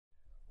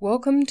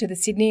Welcome to the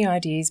Sydney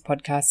Ideas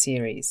podcast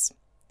series.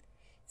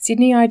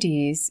 Sydney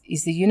Ideas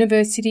is the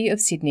University of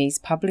Sydney's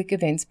public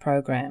events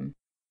program,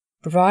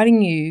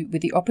 providing you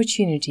with the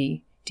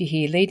opportunity to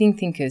hear leading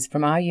thinkers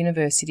from our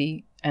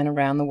university and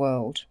around the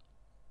world.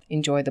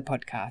 Enjoy the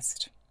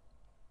podcast.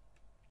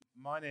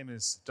 My name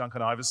is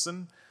Duncan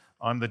Iveson.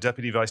 I'm the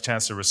Deputy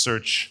Vice-Chancellor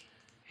Research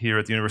here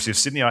at the University of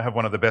Sydney. I have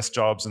one of the best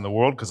jobs in the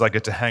world because I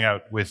get to hang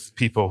out with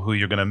people who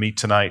you're going to meet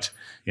tonight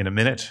in a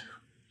minute,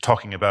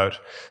 talking about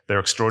their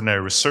extraordinary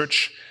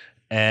research.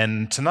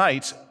 And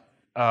tonight,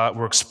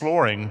 we're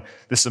exploring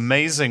this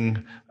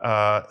amazing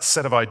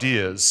set of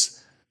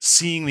ideas,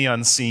 seeing the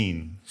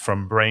unseen,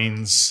 from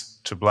brains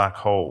to black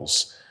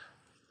holes.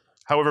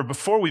 However,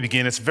 before we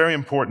begin, it's very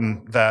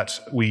important that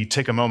we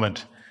take a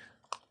moment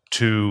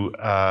to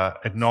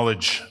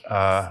acknowledge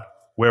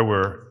where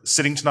we're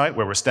sitting tonight,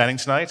 where we're standing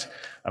tonight.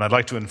 And I'd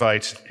like to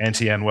invite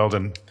Auntie Anne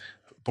Weldon,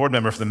 board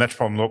member for the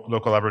Metropolitan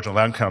Local Aboriginal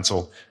Land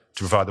Council, to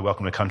provide the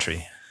welcome to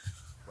country.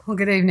 Well,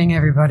 good evening,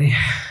 everybody.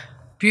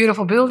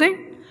 Beautiful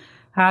building,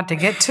 hard to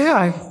get to.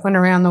 I went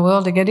around the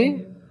world to get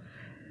here.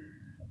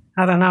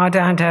 I don't know, I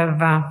don't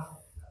have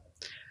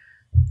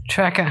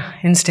tracker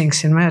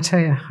instincts in me, I tell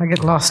you. I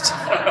get lost.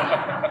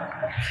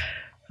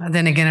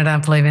 Then again, I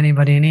don't believe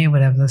anybody in here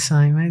would have the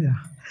same either.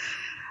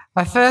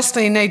 I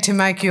firstly need to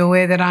make you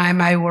aware that I am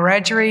a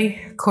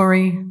Wiradjuri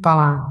Koori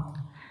Balang.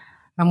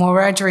 And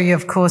Wiradjuri,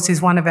 of course,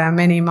 is one of our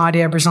many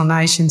mighty Aboriginal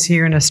nations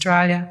here in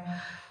Australia.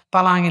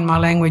 Balang in my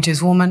language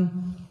is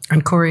woman,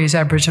 and Koori is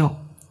Aboriginal.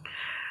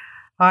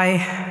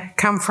 I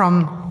come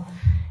from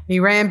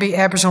Erambi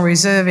Aboriginal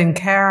Reserve in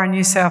Cowra,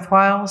 New South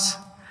Wales,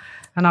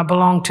 and I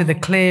belong to the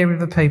Clare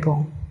River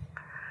people.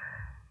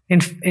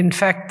 In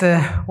fact,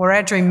 the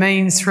Wiradjuri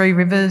means three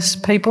rivers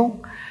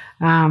people.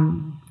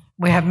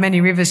 We have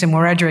many rivers in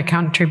Wiradjuri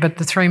country, but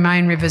the three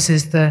main rivers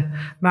is the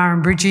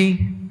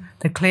Murrumbidgee,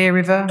 the Clare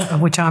River, of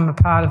which I'm a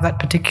part of that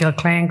particular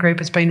clan group.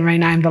 It's been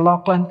renamed the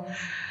Lachlan,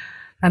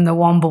 and the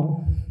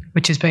Womble,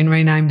 which has been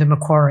renamed the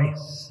Macquarie.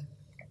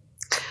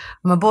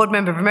 I'm a board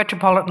member of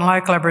Metropolitan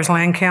Local Aboriginal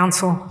Land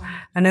Council,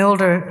 an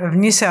elder of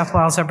New South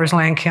Wales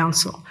Aboriginal Land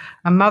Council,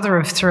 a mother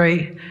of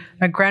three,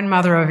 a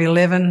grandmother of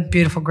 11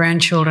 beautiful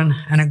grandchildren,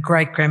 and a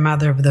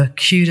great-grandmother of the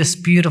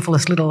cutest,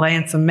 beautifulest little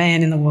handsome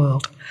man in the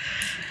world.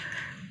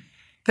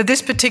 For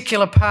this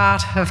particular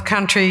part of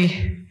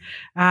country,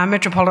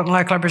 Metropolitan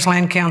Local Aboriginal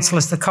Land Council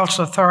is the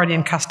cultural authority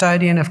and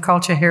custodian of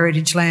culture,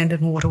 heritage, land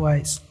and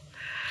waterways.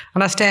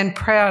 And I stand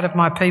proud of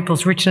my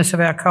people's richness of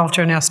our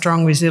culture and our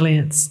strong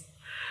resilience.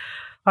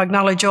 I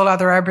acknowledge all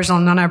other Aboriginal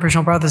and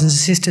non-Aboriginal brothers and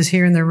sisters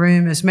here in the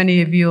room, as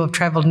many of you have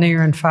travelled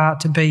near and far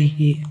to be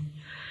here.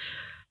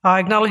 I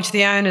acknowledge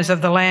the owners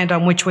of the land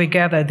on which we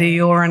gather, the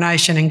Eora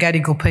Nation and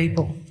Gadigal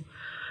people.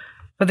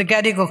 For the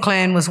Gadigal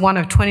clan was one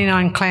of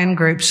 29 clan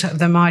groups of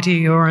the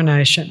mighty Eora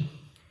Nation.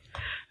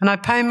 And I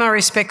pay my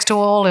respects to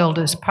all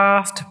elders,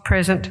 past,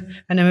 present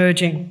and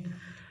emerging,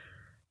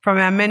 from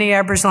our many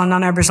Aboriginal and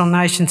non-Aboriginal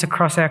nations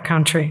across our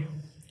country,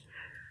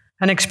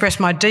 and express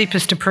my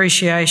deepest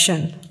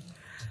appreciation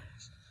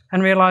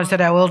and realise that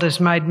our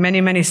elders made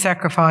many, many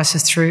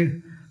sacrifices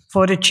through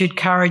fortitude,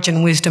 courage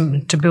and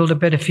wisdom to build a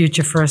better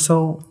future for us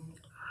all.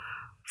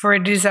 For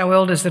it is our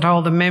elders that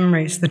hold the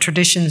memories, the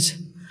traditions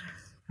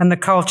and the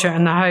culture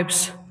and the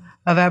hopes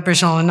of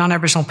Aboriginal and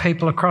non-Aboriginal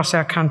people across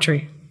our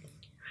country.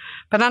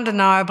 But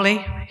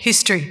undeniably,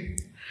 history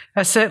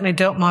has certainly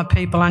dealt my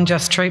people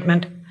unjust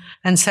treatment,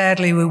 and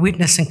sadly we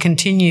witness and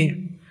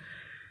continue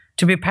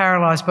to be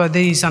paralysed by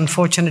these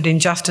unfortunate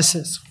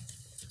injustices.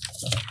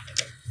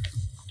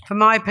 For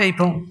my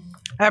people,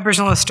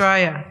 Aboriginal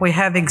Australia, we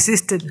have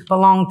existed,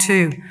 belong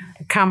to,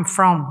 come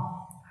from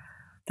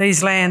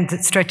these lands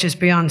that stretches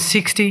beyond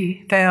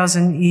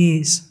 60,000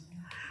 years.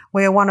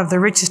 We are one of the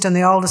richest and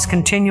the oldest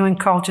continuing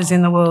cultures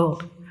in the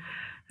world,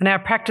 and our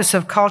practice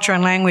of culture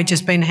and language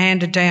has been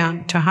handed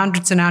down to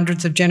hundreds and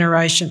hundreds of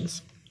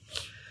generations.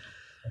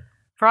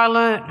 For I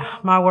learnt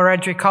my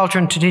Wiradjuri culture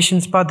and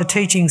traditions by the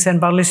teachings and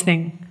by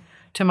listening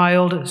to my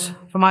elders,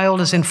 for my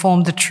elders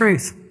informed the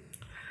truth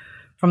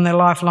from their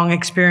lifelong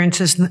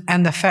experiences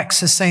and the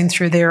facts as seen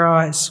through their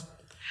eyes.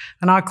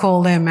 And I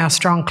call them our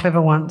strong, clever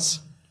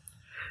ones.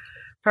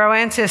 For our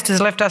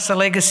ancestors left us a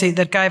legacy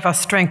that gave us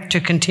strength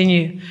to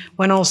continue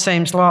when all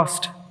seems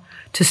lost,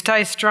 to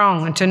stay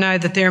strong and to know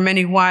that there are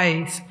many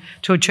ways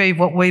to achieve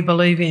what we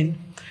believe in,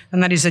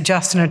 and that is a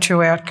just and a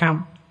true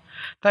outcome.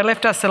 They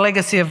left us a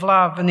legacy of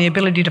love and the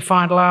ability to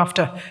find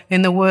laughter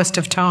in the worst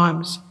of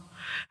times.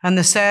 And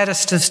the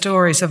saddest of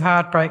stories of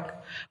heartbreak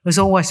was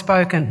always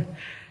spoken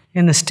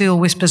in the still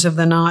whispers of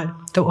the night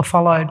that were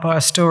followed by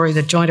a story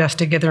that joined us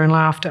together in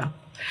laughter.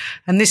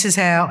 And this is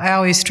how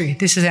our history,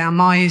 this is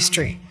my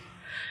history.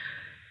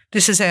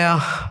 This is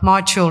how my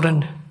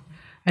children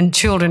and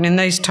children in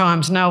these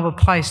times know of a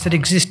place that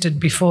existed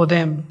before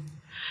them.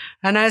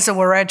 And as a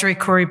Wiradjuri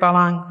Koori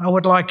Balang, I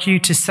would like you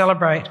to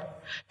celebrate,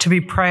 to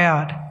be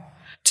proud,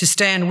 to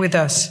stand with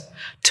us,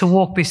 to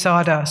walk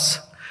beside us.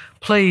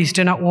 Please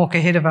do not walk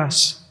ahead of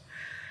us.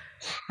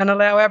 And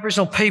allow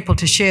Aboriginal people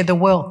to share the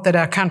wealth that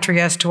our country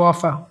has to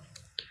offer.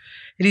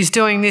 It is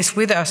doing this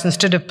with us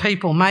instead of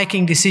people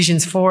making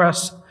decisions for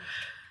us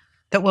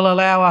that will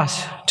allow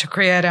us to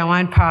create our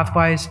own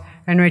pathways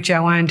and reach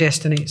our own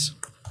destinies.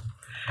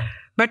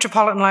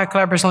 Metropolitan Local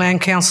Aboriginal Land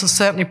Council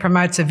certainly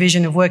promotes a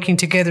vision of working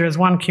together as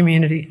one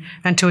community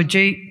and to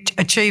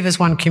achieve as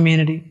one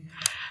community.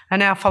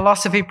 And our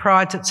philosophy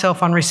prides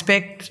itself on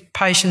respect,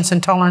 patience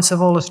and tolerance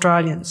of all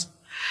Australians.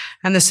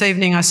 And this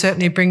evening I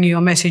certainly bring you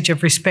a message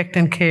of respect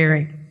and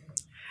caring.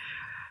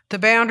 The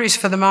boundaries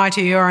for the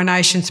mighty Eora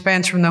Nation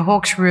spans from the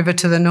Hawkesbury River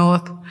to the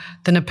north,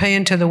 the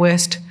Nepean to the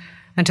west,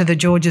 and to the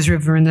Georges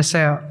River in the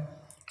south.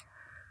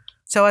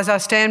 So as I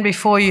stand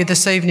before you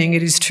this evening,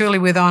 it is truly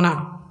with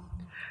honour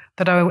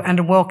that I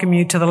welcome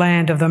you to the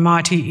land of the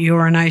mighty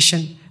Eora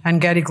Nation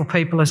and Gadigal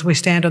people as we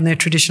stand on their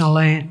traditional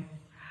land.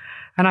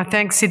 And I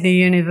thank Sydney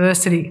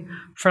University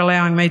for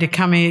allowing me to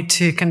come here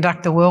to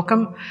conduct the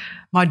welcome.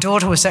 My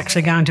daughter was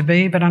actually going to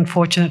be, but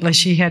unfortunately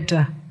she had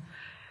to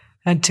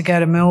go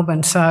to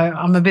Melbourne, so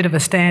I'm a bit of a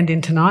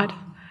stand-in tonight.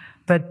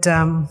 But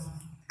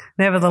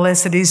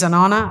nevertheless, it is an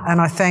honour, and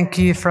I thank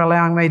you for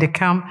allowing me to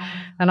come.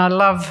 And I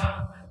love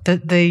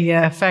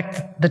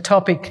the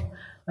topic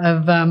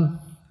of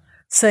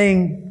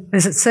seeing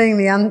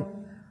the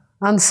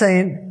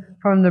unseen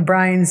from the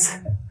brains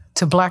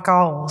to black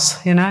holes,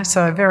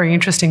 so a very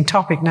interesting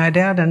topic, no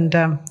doubt. And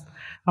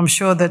I'm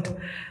sure that,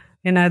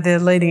 the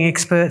leading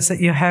experts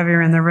that you have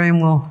here in the room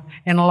will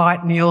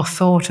enlighten your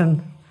thought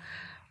and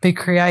be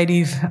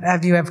creative,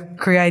 have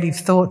creative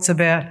thoughts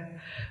about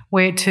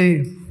where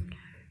to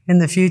in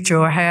the future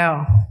or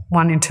how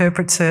one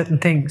interprets certain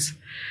things.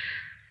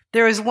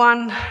 There is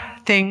one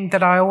thing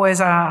that I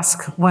always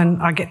ask when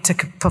I get to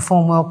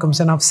perform welcomes,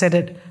 and I've said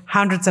it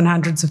hundreds and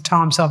hundreds of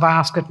times, I've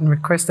asked it and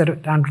requested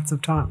it hundreds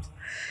of times,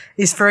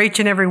 is for each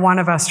and every one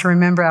of us to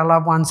remember our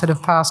loved ones that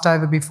have passed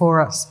over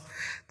before us,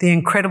 the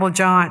incredible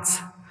giants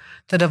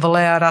that have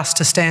allowed us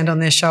to stand on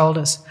their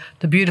shoulders,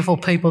 the beautiful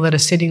people that are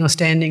sitting or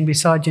standing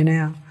beside you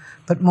now,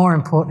 but more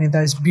importantly,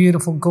 those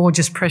beautiful,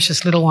 gorgeous,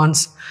 precious little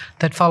ones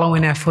that follow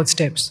in our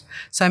footsteps.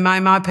 So may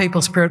my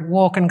people spirit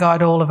walk and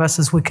guide all of us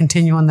as we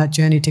continue on that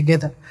journey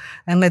together,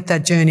 and let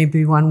that journey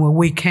be one where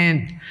we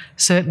can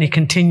certainly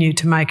continue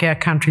to make our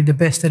country the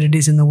best that it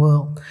is in the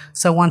world.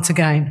 So once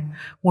again,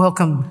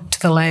 welcome to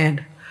the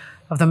land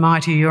of the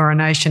mighty Eora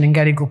Nation and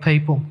Gadigal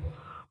people.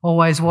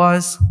 Always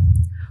was,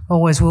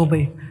 always will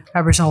be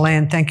Aboriginal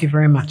land. Thank you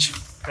very much.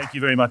 Thank you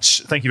very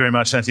much. Thank you very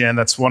much, Auntie Anne.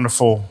 That's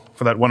wonderful,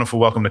 for that wonderful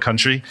welcome to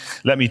country.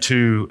 Let me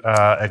too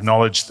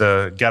acknowledge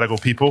the Gadigal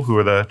people, who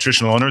are the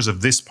traditional owners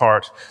of this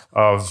part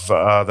of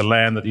the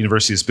land that the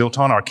university is built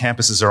on. Our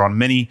campuses are on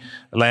many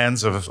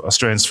lands of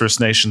Australia's First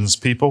Nations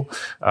people.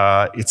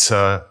 It's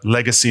a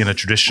legacy and a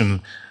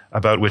tradition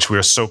about which we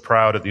are so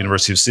proud at the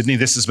University of Sydney.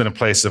 This has been a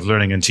place of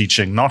learning and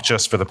teaching, not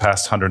just for the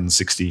past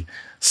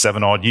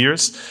 167 odd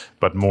years,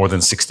 but more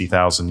than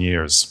 60,000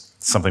 years.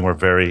 Something we're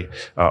very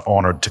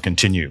honoured to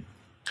continue.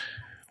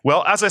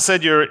 Well, as I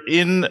said, you're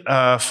in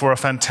for a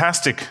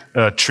fantastic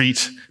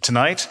treat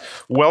tonight.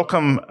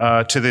 Welcome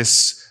to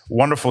this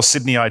wonderful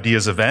Sydney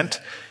Ideas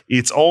event.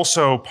 It's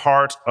also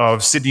part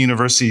of Sydney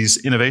University's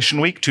Innovation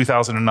Week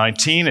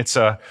 2019. It's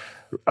a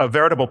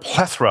veritable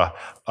plethora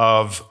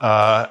of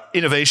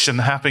innovation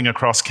happening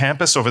across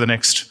campus over the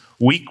next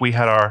week. We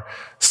had our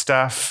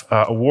staff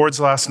awards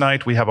last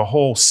night. We have a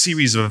whole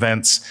series of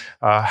events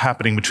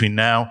happening between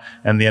now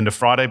and the end of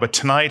Friday. But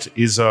tonight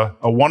is a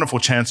wonderful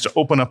chance to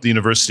open up the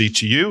university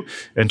to you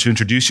and to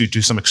introduce you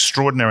to some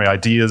extraordinary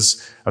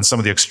ideas and some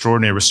of the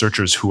extraordinary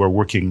researchers who are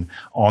working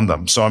on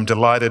them. So I'm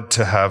delighted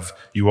to have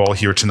you all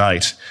here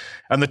tonight.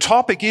 And the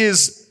topic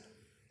is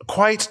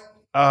quite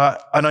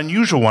an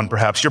unusual one,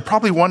 perhaps. You're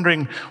probably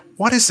wondering,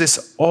 what is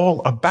this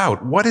all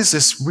about? What does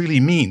this really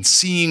mean,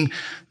 seeing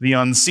the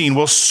unseen?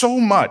 Well, so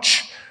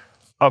much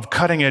of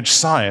cutting-edge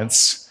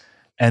science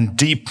and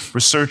deep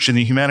research in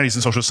the humanities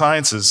and social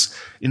sciences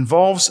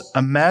involves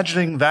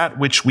imagining that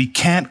which we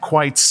can't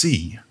quite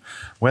see,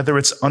 whether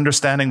it's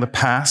understanding the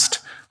past,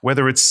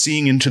 whether it's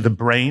seeing into the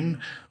brain,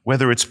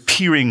 whether it's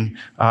peering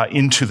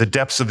into the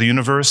depths of the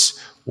universe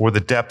or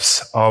the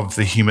depths of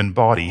the human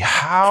body.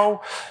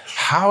 How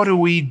do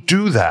we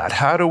do that?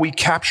 How do we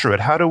capture it?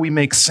 How do we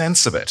make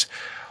sense of it?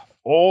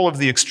 All of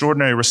the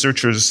extraordinary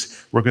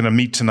researchers we're going to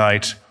meet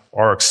tonight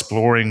are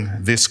exploring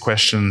this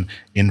question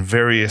in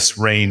various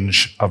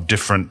range of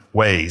different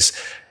ways.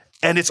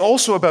 And it's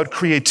also about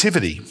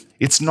creativity.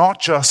 It's not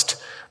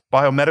just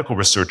biomedical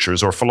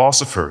researchers or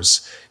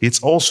philosophers.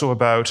 It's also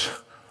about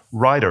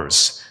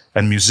writers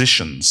and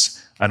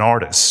musicians and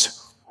artists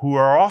who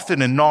are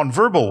often in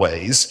nonverbal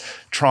ways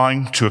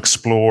trying to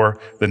explore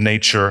the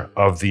nature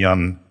of the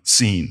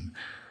unseen.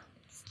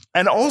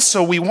 And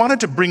also, we wanted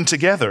to bring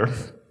together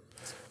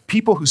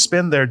people who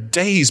spend their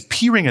days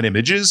peering at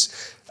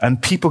images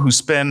and people who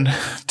spend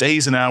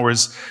days and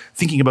hours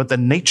thinking about the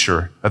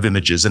nature of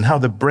images and how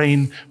the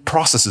brain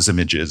processes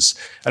images.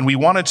 And we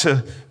wanted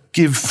to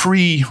give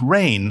free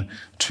rein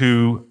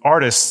to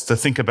artists to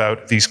think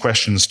about these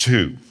questions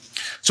too.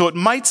 So it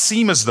might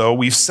seem as though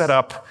we've set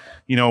up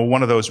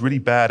one of those really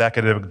bad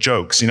academic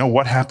jokes.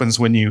 What happens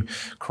when you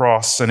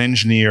cross an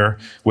engineer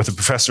with a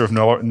professor of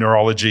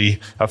neurology,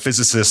 a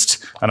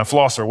physicist, and a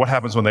philosopher? What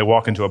happens when they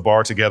walk into a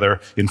bar together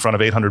in front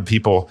of 800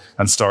 people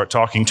and start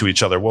talking to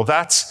each other? Well,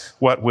 that's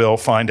what we'll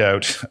find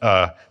out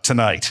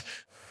tonight.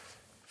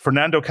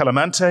 Fernando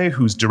Calamante,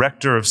 who's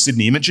director of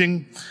Sydney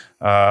Imaging,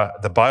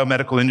 the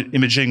biomedical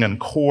imaging and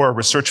core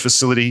research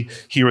facility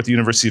here at the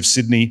University of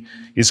Sydney,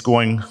 is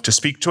going to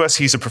speak to us.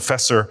 He's a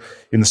professor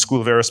in the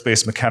School of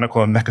Aerospace,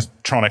 Mechanical and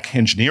Mechatronic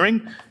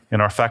Engineering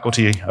in our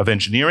Faculty of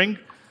Engineering.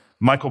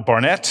 Michael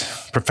Barnett,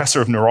 professor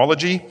of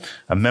neurology,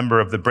 a member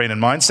of the Brain and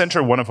Mind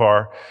Centre, one of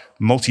our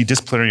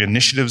multidisciplinary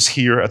initiatives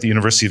here at the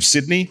University of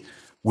Sydney.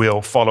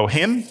 We'll follow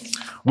him.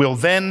 We'll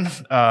then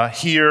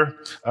hear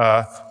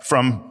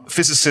from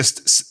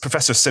physicist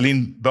Professor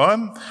Céline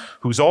Boehm,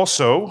 who's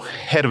also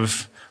head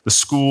of the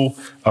School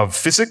of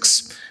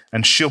Physics,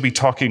 and she'll be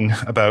talking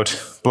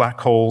about black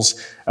holes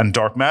and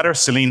dark matter.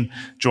 Céline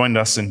joined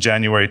us in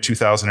January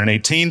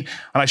 2018, and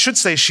I should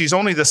say she's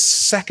only the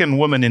second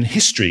woman in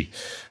history,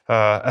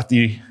 at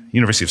the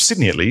University of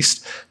Sydney at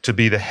least, to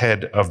be the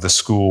head of the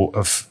School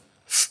of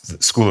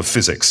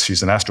Physics.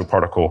 She's an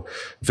astroparticle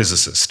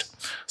physicist.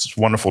 It's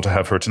wonderful to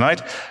have her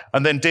tonight.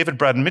 And then David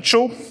Braddon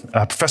Mitchell,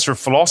 a professor of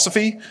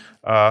philosophy,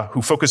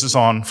 who focuses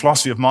on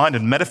philosophy of mind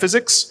and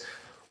metaphysics,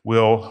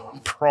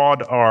 will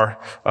prod our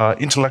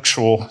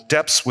intellectual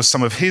depths with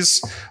some of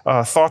his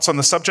thoughts on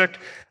the subject.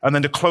 And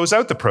then to close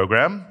out the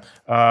program,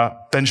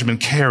 Benjamin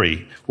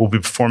Carey will be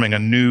performing a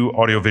new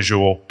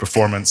audiovisual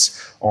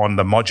performance on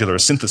the modular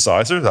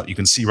synthesizer that you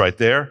can see right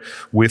there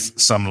with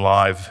some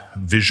live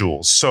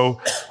visuals. So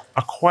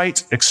a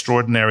quite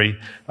extraordinary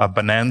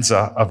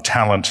bonanza of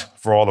talent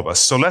for all of us.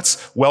 So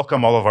let's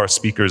welcome all of our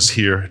speakers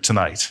here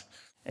tonight.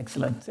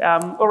 Excellent.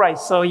 All right,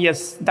 so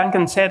yes,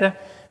 Duncan said,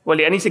 well,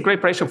 and it's a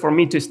great pleasure for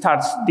me to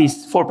start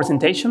these 4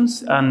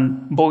 presentations.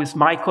 And both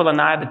Michael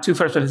and I, the 2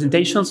 first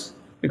presentations,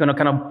 we're going to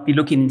kind of be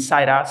looking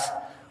inside us.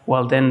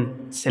 Well,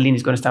 then Céline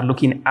is going to start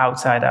looking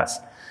outside us.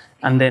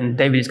 And then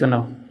David is going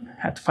to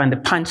have to find the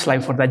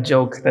punchline for that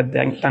joke that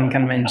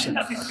Duncan mentioned.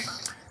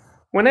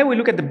 Whenever we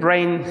look at the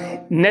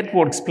brain,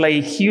 networks play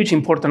a huge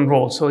important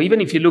role. So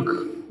even if you look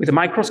with a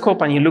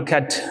microscope and you look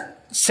at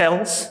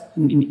cells,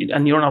 and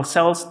neuronal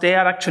cells, they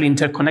are actually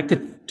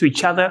interconnected to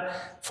each other,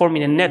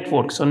 forming a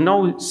network. So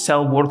no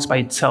cell works by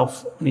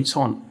itself on its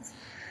own.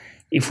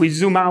 If we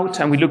zoom out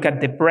and we look at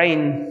the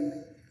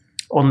brain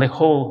on the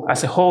whole,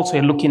 as a whole, so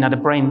you're looking at the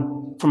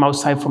brain from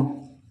outside,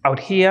 from out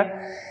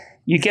here,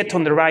 you get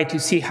on the right, you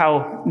see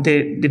how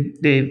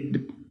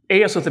the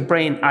areas of the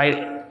brain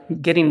are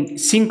getting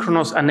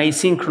synchronous and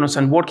asynchronous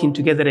and working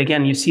together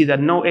again. You see that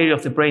no area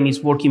of the brain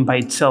is working by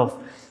itself.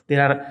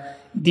 There are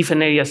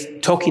different areas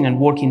talking and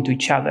working to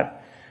each other.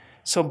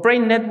 So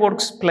brain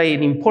networks play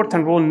an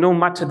important role no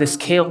matter the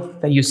scale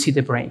that you see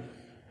the brain.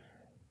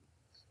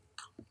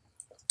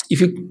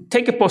 If you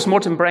take a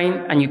postmortem brain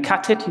and you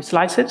cut it, you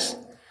slice it,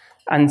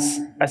 and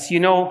as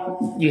you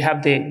know, you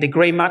have the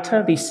gray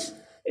matter, this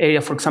area,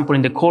 for example,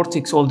 in the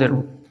cortex, all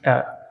the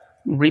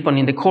ribbon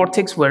in the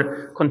cortex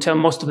where contain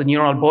most of the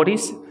neural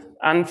bodies,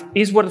 and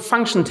is where the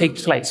function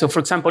takes place. So, for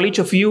example, each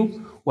of you,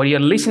 while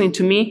you're listening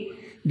to me,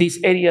 these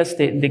areas,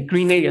 the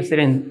green areas that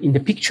are in the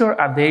picture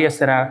are the areas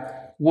that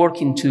are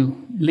working to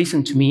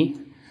listen to me.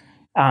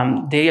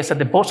 The areas at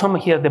the bottom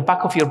here, the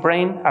back of your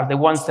brain, are the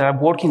ones that are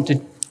working to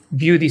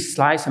view these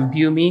slides and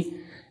view me.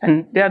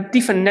 And there are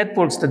different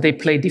networks that they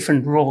play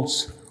different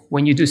roles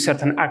when you do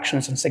certain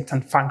actions and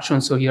certain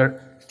functions, or you're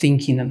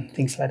thinking and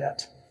things like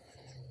that.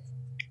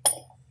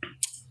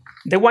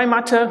 The white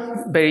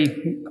matter,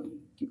 very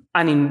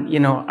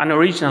an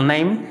original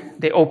name.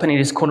 They open it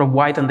is colored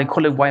white, and they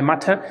call it white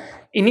matter.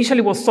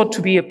 Initially, was thought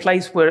to be a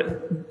place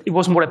where it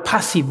was more a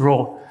passive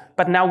role,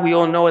 but now we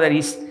all know that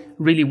it's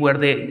really where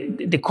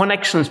the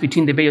connections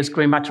between the various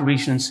gray matter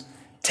regions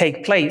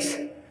take place.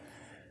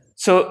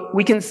 So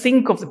we can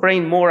think of the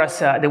brain more as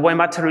the white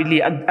matter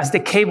really as the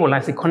cable,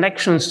 as the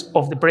connections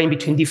of the brain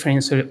between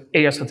different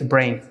areas of the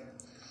brain.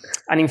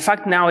 And in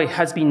fact, now it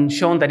has been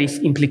shown that it's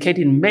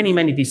implicated in many,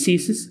 many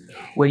diseases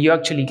where you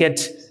actually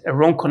get a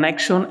wrong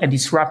connection, a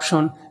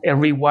disruption, a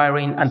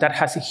rewiring, and that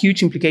has a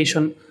huge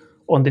implication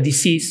on the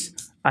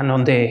disease and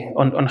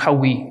on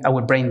how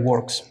our brain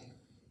works.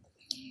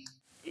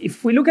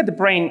 If we look at the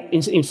brain,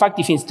 in fact,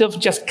 if instead of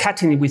just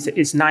cutting it with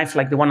its knife,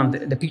 like the one on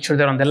the picture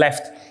there on the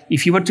left,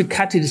 if you were to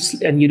cut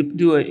it and you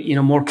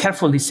do more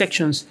careful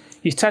dissections,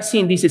 you start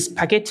seeing these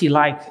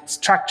spaghetti-like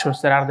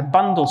structures that are the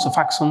bundles of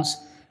axons,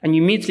 and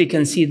you immediately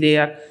can see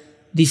there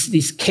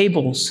these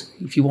cables,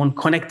 if you want,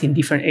 connecting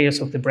different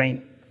areas of the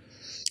brain.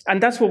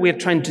 And that's what we're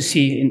trying to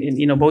see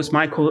in both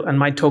Michael and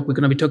my talk. We're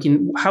going to be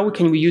talking how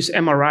can we use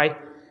MRI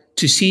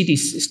to see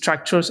these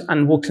structures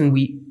and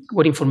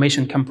what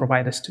information can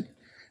provide us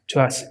to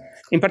us.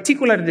 In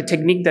particular, the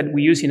technique that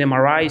we use in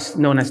MRI is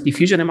known as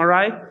diffusion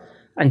MRI.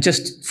 And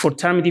just for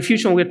thermal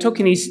diffusion, we're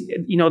talking is,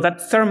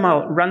 that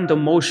thermal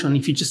random motion.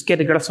 If you just get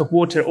a glass of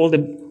water, all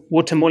the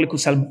water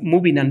molecules are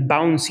moving and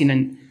bouncing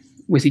and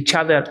with each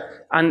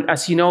other. And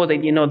as you know,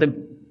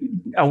 the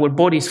our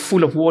body is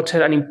full of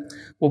water, and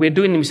what we're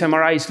doing in this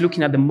MRI is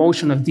looking at the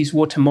motion of these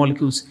water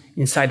molecules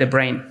inside the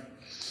brain.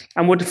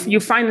 And what you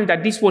find is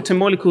that these water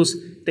molecules,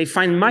 they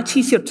find much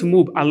easier to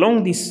move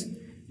along these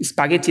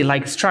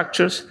spaghetti-like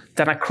structures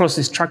than across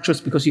the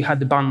structures because you have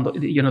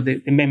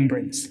the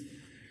membranes.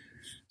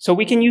 So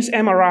we can use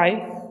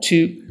MRI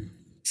to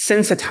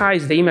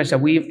sensitize the image that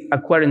we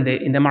acquire in the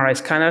MRI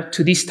scanner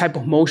to this type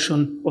of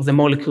motion of the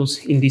molecules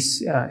in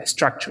these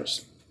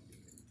structures.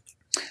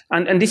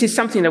 And this is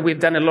something that we've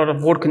done a lot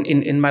of work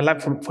in my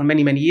lab for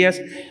many, many years.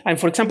 And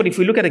for example, if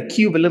we look at a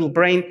cube, a little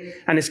brain,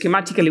 and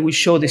schematically we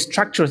show the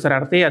structures that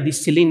are there,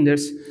 these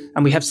cylinders,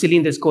 and we have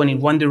cylinders going in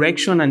one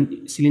direction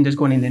and cylinders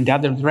going in the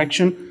other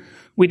direction.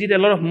 We did a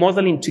lot of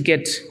modeling to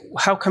get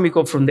how can we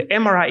go from the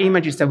MRI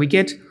images that we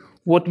get,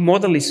 what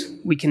models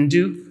we can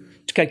do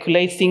to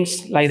calculate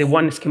things like the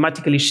one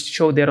schematically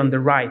shown there on the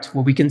right,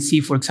 where we can see,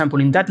 for example,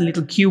 in that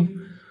little cube,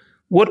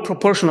 what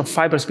proportion of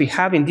fibers we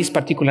have in this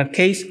particular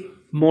case,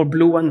 more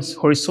blue ones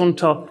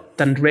horizontal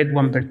than red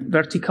one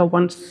vertical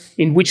ones,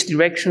 in which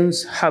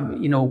directions have,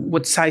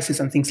 what sizes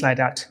and things like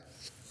that.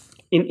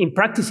 In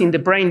practice in the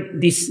brain,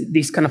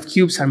 these kind of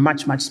cubes are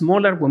much, much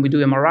smaller. When we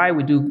do MRI,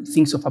 we do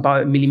things of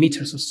about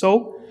millimeters or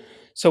so.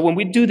 So when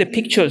we do the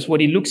pictures,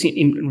 what it looks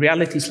in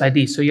reality is like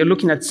this. So you're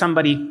looking at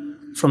somebody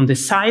from the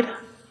side.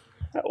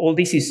 All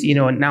this is,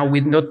 now we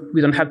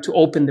don't have to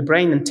open the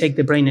brain and take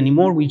the brain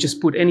anymore. We just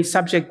put any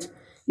subject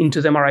into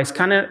the MRI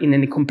scanner in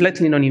a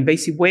completely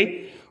non-invasive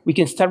way. We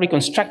can start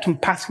reconstructing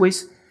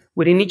pathways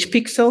within each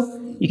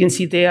pixel. You can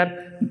see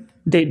there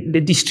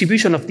the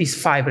distribution of these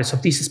fibers,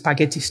 of these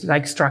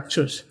spaghetti-like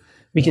structures.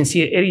 We can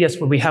see areas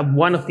where we have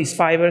one of these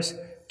fibers,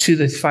 two of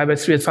these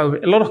fibers, three of the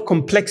fibers, a lot of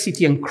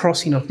complexity and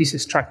crossing of these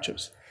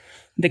structures.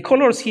 The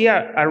colors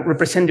here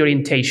represent the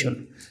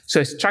orientation.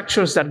 So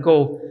structures that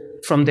go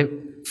from the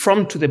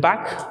front to the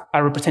back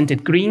are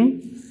represented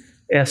green.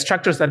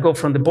 Structures that go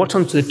from the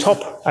bottom to the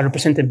top are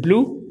represented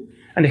blue.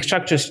 And the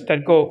structures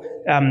that go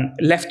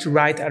left to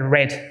right are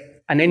red.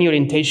 And any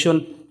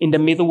orientation in the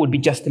middle would be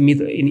just a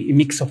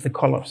mix of the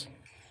colors.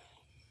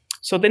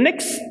 So the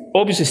next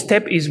obvious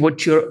step is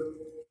what your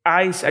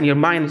eyes and your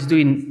mind is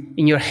doing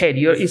in your head.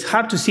 It's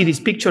hard to see these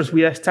pictures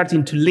without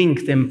starting to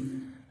link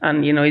them.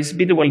 And, it's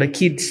beautiful. The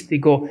kids, they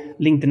go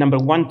link the number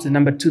 1 to the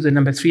number 2 to the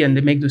number 3, and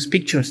they make those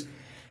pictures.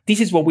 This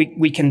is what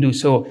we can do.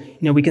 So,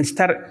 we can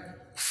start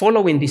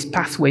following these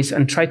pathways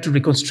and try to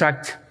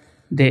reconstruct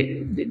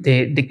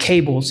the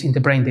cables in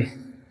the brain.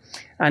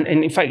 And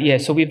in fact,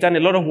 so we've done a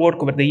lot of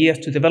work over the years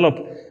to develop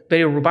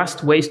very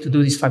robust ways to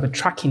do this fiber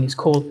tracking. It's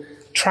called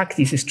track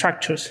these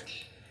structures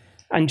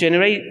and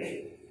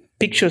generate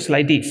pictures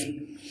like this.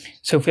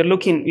 So if you're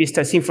looking, you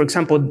start seeing, for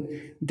example,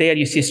 there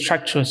you see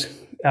structures,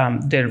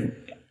 they're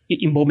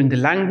involving the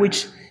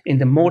language, in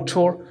the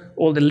motor,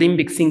 all the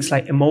limbic things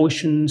like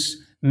emotions,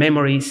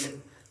 memories,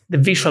 the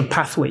visual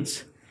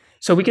pathways.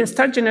 So we can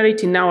start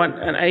generating now,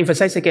 and I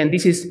emphasize again,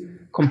 this is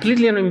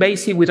completely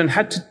non-invasive. We don't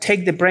have to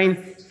take the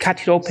brain,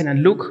 cut it open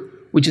and look.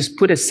 We just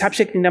put a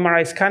subject in the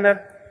MRI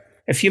scanner,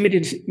 a few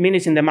minutes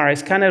in the MRI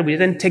scanner. We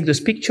then take those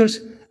pictures,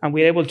 and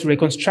we're able to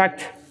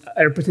reconstruct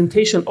a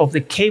representation of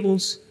the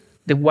cables,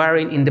 the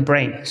wiring in the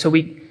brain. So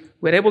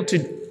we're able to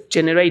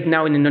generate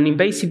now in a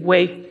non-invasive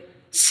way,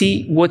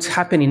 see what's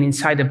happening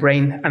inside the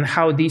brain and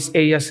how these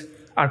areas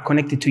are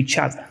connected to each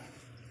other.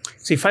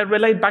 So if I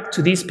relate back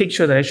to this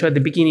picture that I showed at the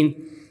beginning,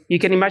 you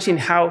can imagine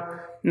how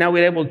now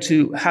we're able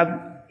to have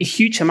a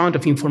huge amount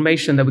of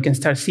information that we can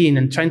start seeing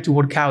and trying to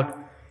work out,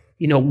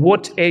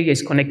 what area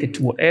is connected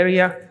to what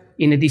area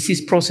in a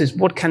disease process,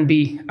 what can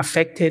be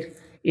affected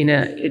in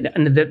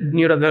the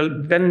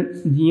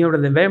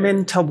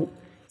neurodevelopmental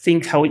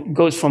things, how it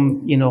goes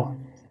from,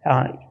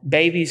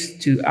 babies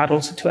to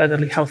adults to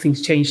elderly, how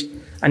things change.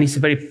 And it's a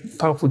very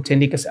powerful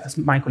technique, as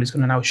Michael is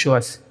going to now show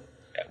us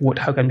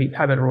how can we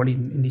have a role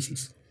in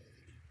disease.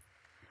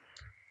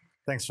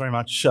 Thanks very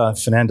much,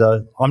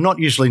 Fernando. I'm not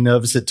usually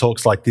nervous at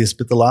talks like this,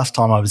 but the last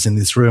time I was in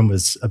this room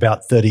was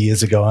about 30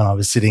 years ago, and I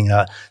was sitting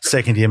a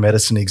second-year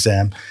medicine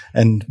exam,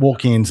 and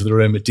walking into the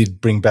room, it did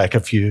bring back a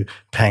few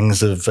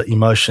pangs of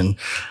emotion,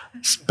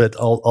 but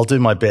I'll do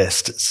my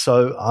best.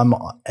 So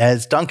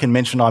as Duncan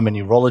mentioned, I'm a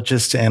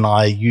neurologist, and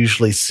I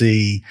usually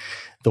see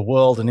the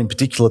world, and in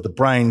particular the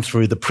brain,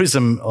 through the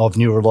prism of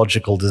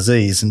neurological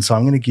disease. And so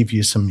I'm going to give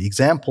you some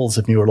examples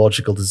of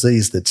neurological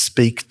disease that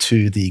speak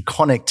to the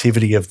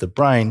connectivity of the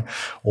brain,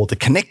 or the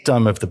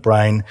connectome of the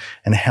brain,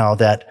 and how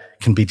that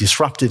can be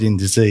disrupted in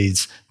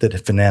disease that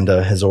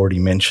Fernando has already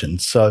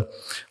mentioned. So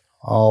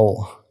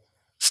I'll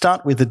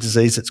start with a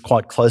disease that's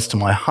quite close to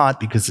my heart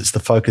because it's the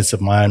focus of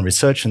my own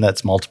research, and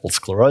that's multiple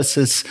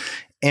sclerosis.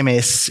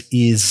 MS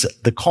is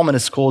the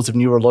commonest cause of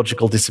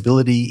neurological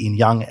disability in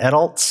young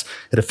adults.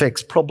 It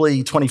affects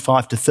probably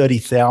 25 to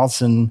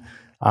 30,000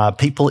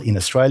 people in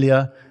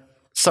Australia,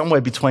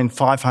 somewhere between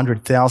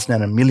 500,000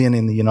 and 1 million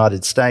in the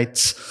United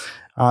States.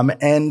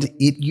 And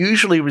it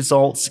usually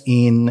results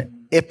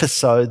in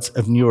episodes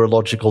of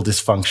neurological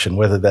dysfunction,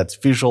 whether that's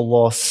visual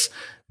loss,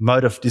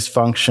 motor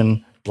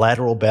dysfunction,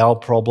 bladder or bowel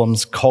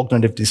problems,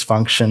 cognitive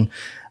dysfunction.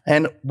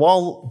 And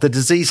while the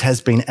disease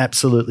has been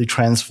absolutely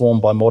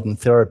transformed by modern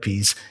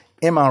therapies,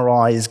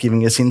 MRI is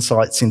giving us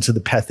insights into the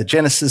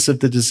pathogenesis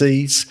of the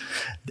disease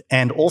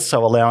and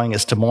also allowing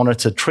us to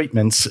monitor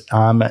treatments,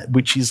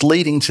 which is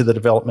leading to the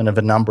development of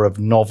a number of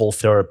novel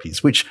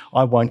therapies, which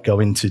I won't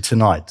go into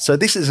tonight. So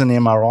this is an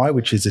MRI,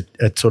 which is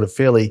a sort of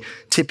fairly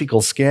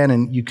typical scan,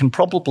 and you can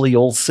probably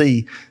all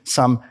see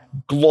some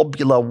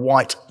globular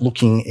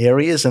white-looking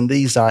areas, and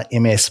these are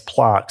MS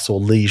plaques or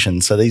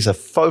lesions. So these are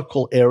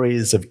focal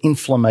areas of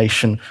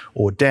inflammation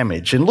or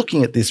damage. And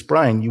looking at this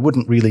brain, you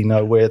wouldn't really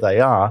know where they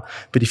are,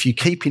 but if you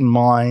keep in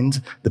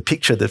mind the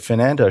picture that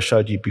Fernando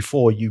showed you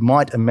before, you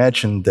might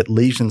imagine that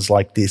lesions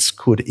like this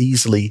could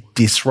easily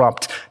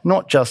disrupt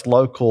not just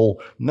local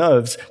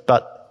nerves,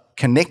 but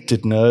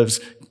connected nerves,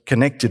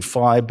 connected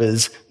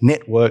fibres,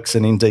 networks,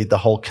 and indeed the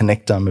whole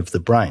connectome of the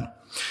brain.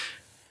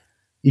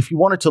 If you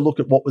wanted to look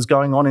at what was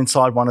going on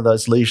inside one of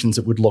those lesions,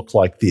 it would look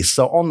like this.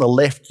 So on the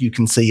left, you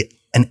can see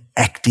an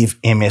active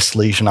MS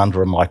lesion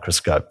under a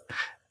microscope.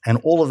 And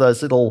all of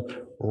those little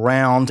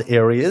round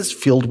areas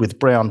filled with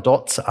brown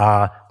dots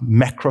are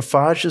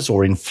macrophages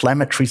or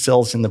inflammatory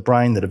cells in the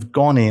brain that have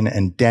gone in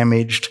and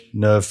damaged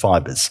nerve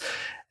fibres.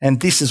 And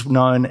this is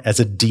known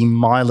as a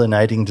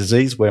demyelinating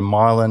disease, where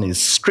myelin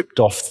is stripped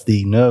off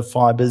the nerve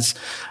fibres.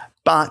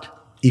 But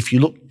if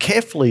you look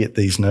carefully at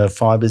these nerve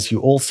fibres,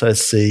 you also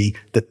see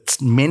that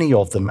many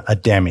of them are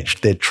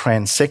damaged. They're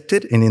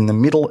transected, and in the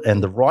middle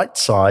and the right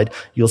side,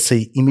 you'll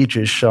see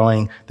images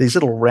showing these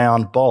little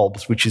round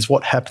bulbs, which is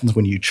what happens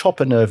when you chop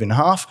a nerve in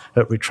half.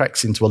 It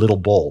retracts into a little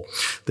ball.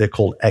 They're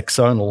called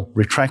axonal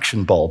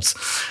retraction bulbs.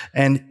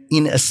 And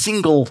in a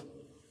single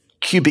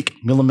cubic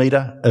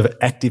millimetre of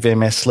active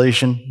MS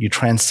lesion, you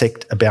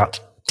transect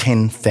about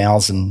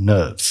 10,000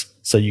 nerves.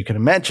 So you can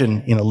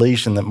imagine in a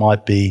lesion that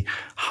might be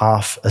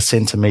half a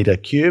centimetre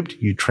cubed,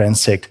 you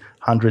transect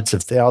hundreds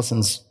of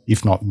thousands,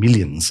 if not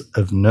millions,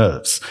 of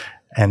nerves.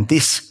 And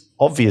this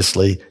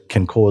obviously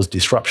can cause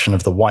disruption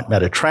of the white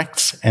matter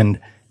tracts and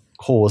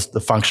cause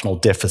the functional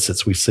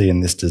deficits we see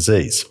in this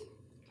disease.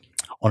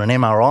 On an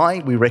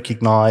MRI, we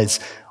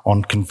recognise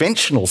on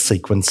conventional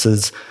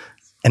sequences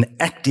an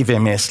active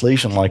MS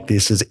lesion like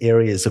this is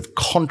areas of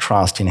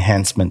contrast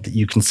enhancement that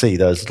you can see,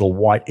 those little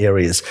white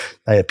areas.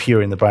 They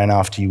appear in the brain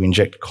after you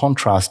inject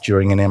contrast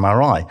during an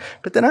MRI,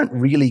 but they don't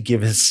really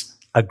give us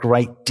a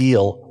great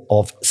deal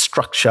of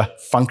structure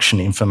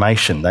function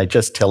information. They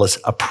just tell us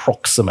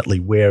approximately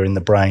where in the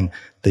brain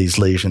these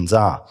lesions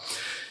are.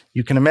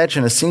 You can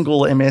imagine a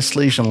single MS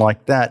lesion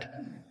like that,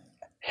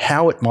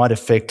 how it might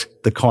affect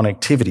the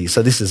connectivity.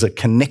 So this is a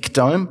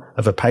connectome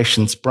of a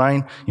patient's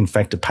brain, in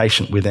fact, a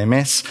patient with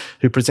MS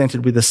who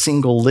presented with a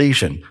single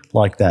lesion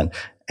like that.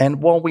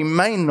 And while we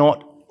may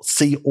not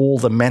see all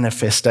the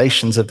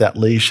manifestations of that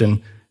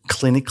lesion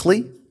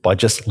clinically by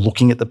just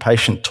looking at the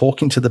patient,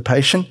 talking to the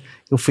patient,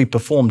 if we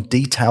perform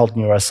detailed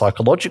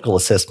neuropsychological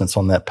assessments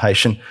on that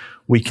patient,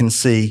 we can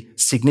see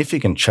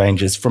significant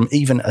changes from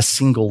even a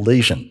single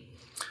lesion.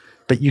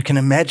 But you can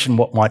imagine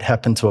what might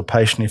happen to a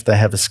patient if they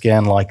have a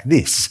scan like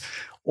this.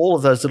 All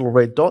of those little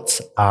red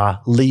dots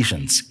are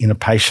lesions in a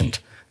patient.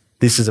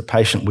 This is a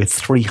patient with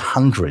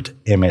 300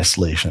 MS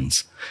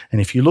lesions. And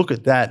if you look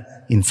at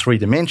that in 3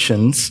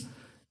 dimensions,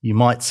 you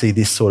might see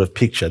this sort of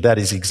picture. That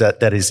is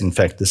in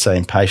fact the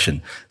same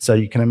patient. So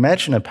you can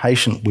imagine a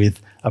patient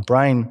with a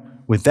brain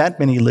with that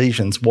many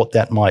lesions, what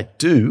that might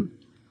do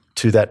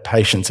to that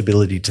patient's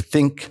ability to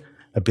think,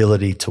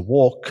 ability to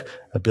walk,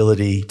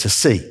 ability to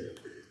see.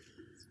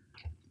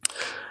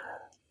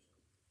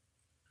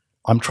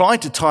 I'm trying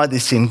to tie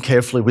this in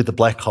carefully with the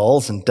black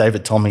holes, and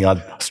David told me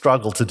I'd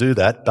struggle to do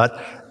that, but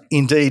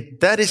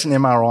indeed, that is an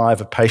MRI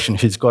of a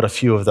patient who's got a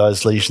few of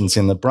those lesions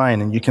in the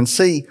brain, and you can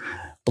see,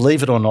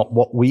 believe it or not,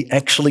 what we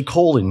actually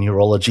call in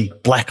neurology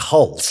black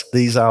holes.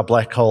 These are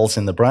black holes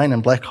in the brain,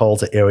 and black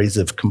holes are areas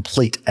of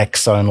complete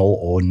axonal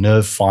or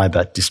nerve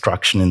fibre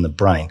destruction in the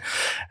brain.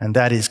 And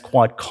that is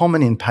quite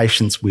common in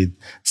patients with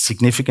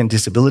significant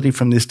disability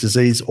from this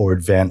disease or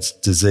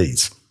advanced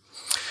disease.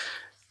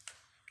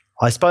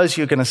 I suppose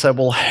you're going to say,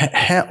 well,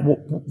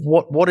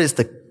 what is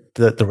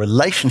the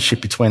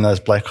relationship between those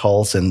black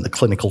holes and the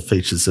clinical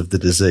features of the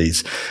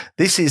disease?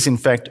 This is, in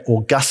fact,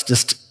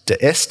 Augustus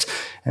d'Este,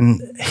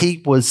 and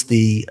he was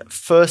the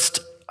first,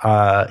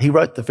 he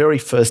wrote the very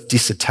first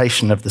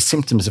dissertation of the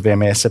symptoms of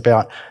MS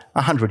about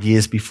 100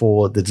 years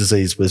before the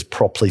disease was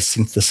properly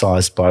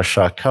synthesised by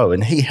Charcot.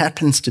 And he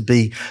happens to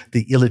be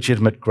the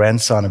illegitimate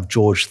grandson of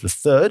George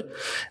III,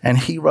 and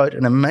he wrote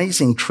an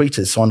amazing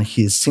treatise on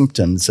his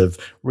symptoms of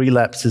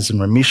relapses and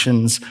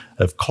remissions,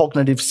 of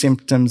cognitive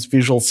symptoms,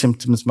 visual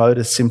symptoms,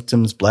 motor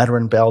symptoms, bladder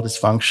and bowel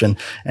dysfunction,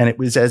 and it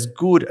was as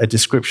good a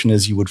description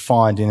as you would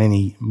find in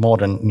any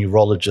modern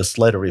neurologist's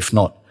letter, if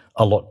not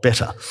a lot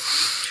better.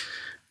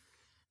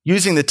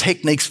 Using the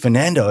techniques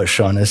Fernando has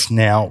shown us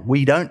now,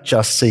 we don't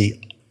just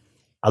see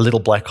a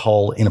little black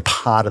hole in a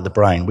part of the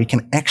brain. We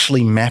can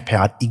actually map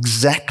out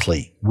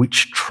exactly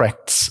which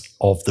tracts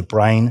of the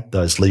brain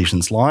those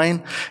lesions lie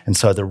in. And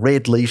so the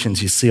red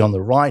lesions you see on the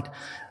right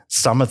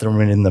Some of them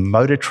are in the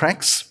motor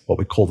tracts, what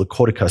we call the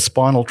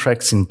corticospinal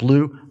tracts in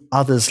blue.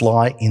 Others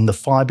lie in the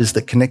fibres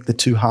that connect the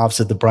two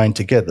halves of the brain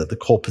together, the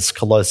corpus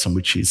callosum,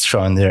 which is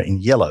shown there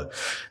in yellow.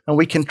 And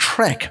we can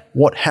track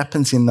what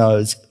happens in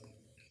those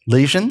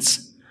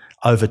lesions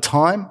over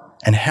time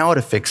and how it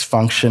affects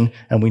function,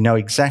 and we know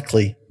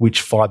exactly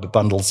which fibre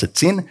bundles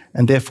it's in,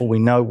 and therefore we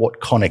know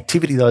what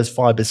connectivity those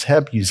fibres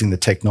have using the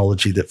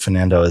technology that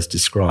Fernando has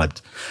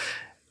described.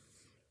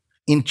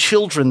 In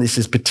children, this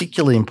is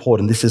particularly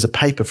important. This is a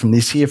paper from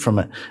this year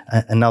from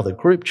another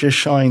group just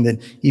showing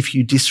that if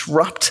you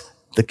disrupt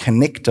the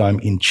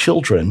connectome in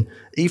children,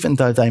 even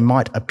though they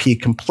might appear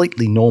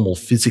completely normal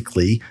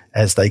physically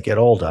as they get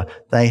older,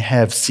 they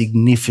have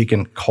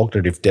significant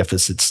cognitive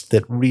deficits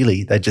that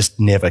really they just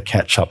never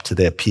catch up to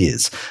their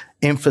peers,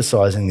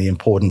 emphasising the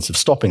importance of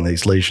stopping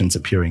these lesions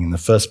appearing in the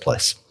first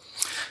place.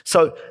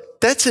 So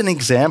that's an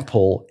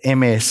example,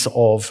 MS,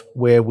 of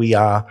where we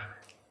are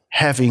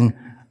having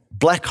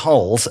black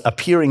holes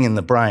appearing in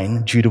the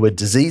brain due to a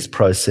disease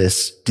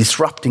process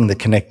disrupting the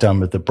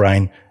connectome of the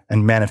brain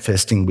and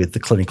manifesting with the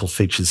clinical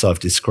features I've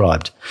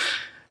described.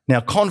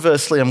 Now,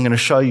 conversely, I'm going to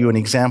show you an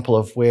example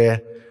of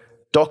where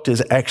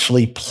doctors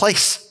actually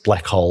place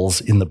black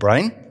holes in the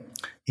brain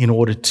in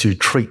order to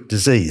treat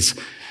disease.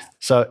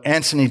 So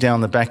Anthony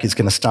down the back is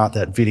going to start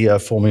that video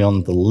for me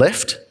on the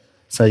left.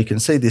 So you can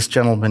see this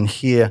gentleman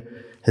here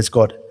has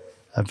got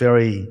a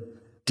very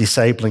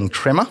disabling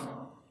tremor.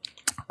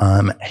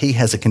 He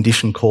has a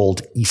condition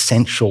called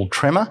essential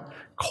tremor,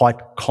 quite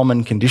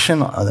common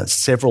condition.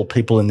 Several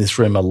people in this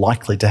room are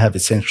likely to have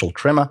essential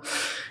tremor.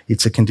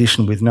 It's a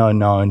condition with no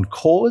known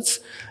cause,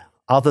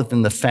 other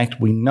than the fact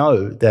we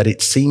know that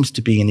it seems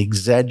to be an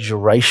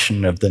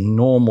exaggeration of the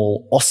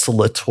normal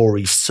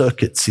oscillatory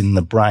circuits in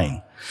the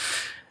brain.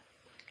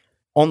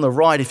 On the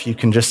right, if you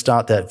can just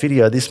start that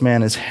video, this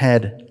man has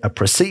had a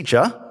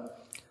procedure,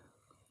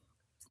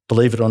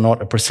 believe it or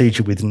not, a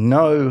procedure with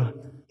no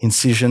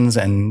incisions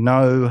and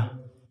no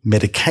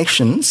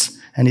medications,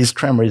 and his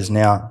tremor is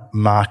now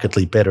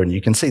markedly better. And you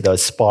can see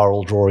those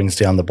spiral drawings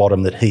down the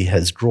bottom that he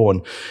has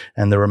drawn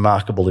and the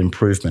remarkable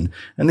improvement.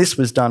 And this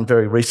was done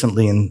very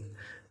recently in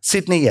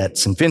Sydney at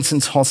St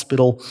Vincent's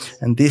Hospital,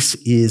 and this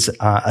is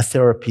a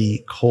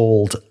therapy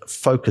called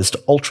focused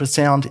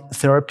ultrasound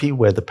therapy,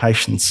 where the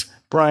patient's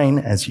brain,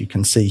 as you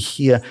can see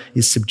here,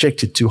 is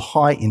subjected to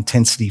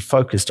high-intensity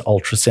focused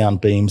ultrasound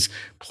beams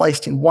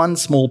placed in one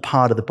small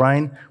part of the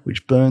brain,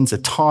 which burns a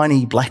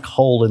tiny black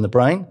hole in the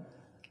brain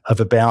of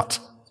about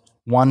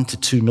 1 to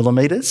 2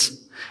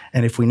 millimetres.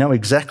 And if we know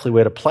exactly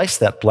where to place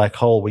that black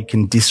hole, we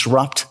can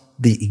disrupt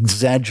the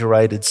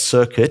exaggerated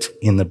circuit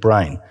in the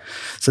brain.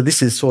 So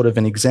this is sort of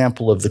an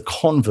example of the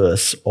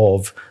converse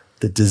of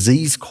the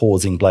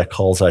disease-causing black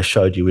holes I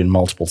showed you in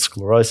multiple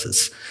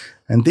sclerosis.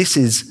 And this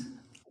is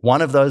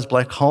one of those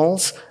black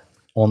holes.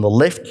 On the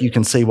left, you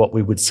can see what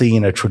we would see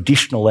in a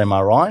traditional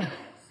MRI.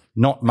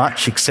 Not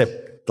much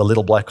except the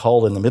little black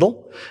hole in the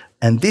middle.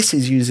 And this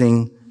is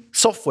using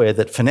software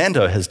that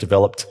Fernando has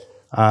developed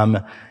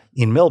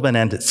in Melbourne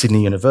and at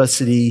Sydney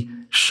University,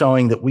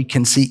 showing that we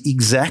can see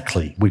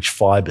exactly which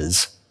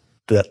fibres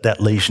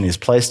that lesion is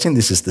placed in.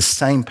 This is the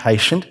same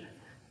patient.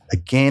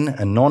 Again,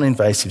 a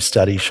non-invasive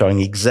study showing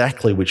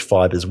exactly which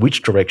fibres,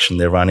 which direction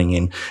they're running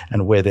in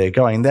and where they're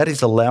going. That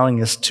is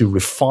allowing us to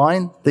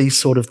refine these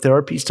sort of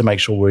therapies to make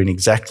sure we're in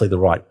exactly the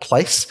right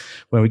place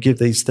when we give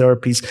these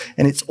therapies.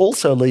 And it's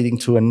also leading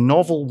to a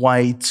novel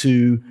way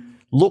to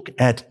look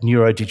at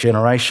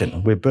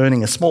neurodegeneration. We're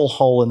burning a small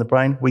hole in the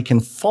brain. We can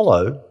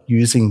follow,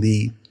 using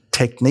the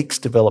techniques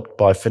developed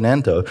by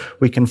Fernando,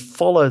 we can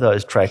follow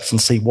those tracks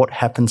and see what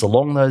happens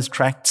along those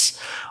tracks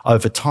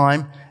over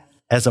time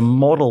as a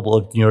model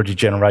of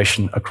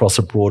neurodegeneration across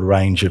a broad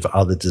range of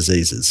other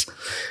diseases.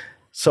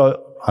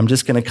 So I'm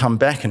just going to come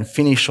back and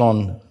finish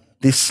on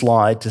this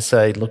slide to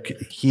say, look,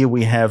 here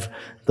we have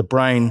the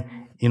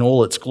brain in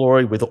all its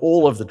glory with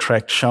all of the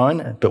tracks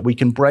shown, but we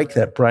can break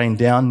that brain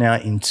down now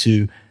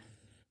into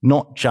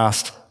not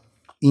just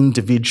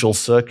individual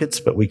circuits,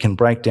 but we can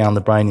break down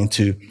the brain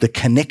into the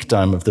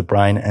connectome of the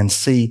brain and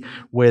see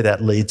where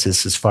that leads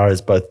us as far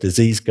as both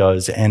disease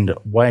goes and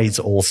ways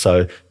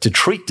also to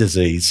treat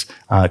disease,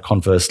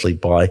 conversely,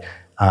 by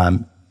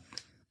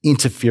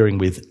interfering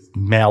with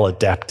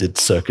maladapted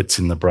circuits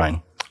in the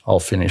brain. I'll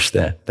finish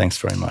there. Thanks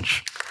very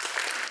much.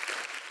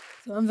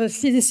 So I'm the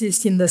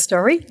physicist in the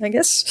story, I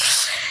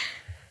guess.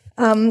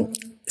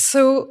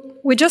 So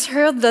we just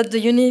heard that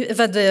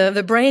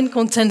the brain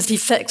contains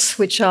effects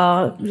which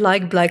are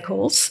like black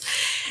holes.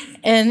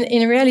 And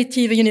in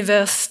reality, the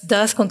universe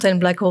does contain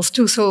black holes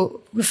too.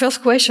 So the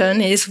first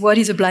question is, what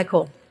is a black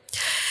hole?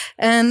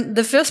 And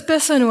the first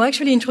person who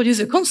actually introduced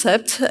the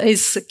concept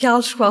is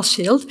Karl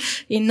Schwarzschild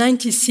in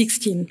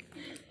 1916.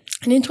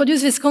 And he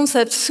introduced this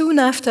concept soon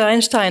after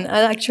Einstein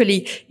had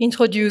actually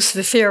introduced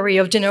the theory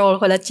of general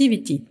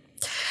relativity.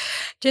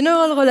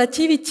 General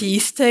relativity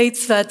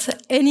states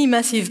that any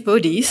massive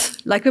bodies,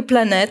 like a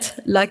planet,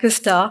 like a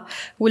star,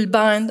 will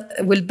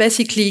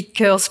basically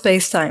curve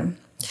space-time.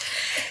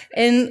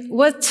 And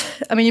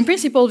in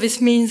principle, this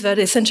means that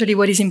essentially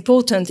what is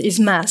important is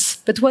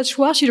mass. But what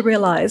Schwarzschild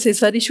realized is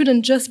that it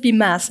shouldn't just be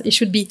mass, it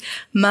should be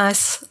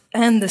mass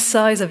and the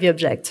size of the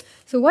object.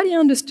 So what he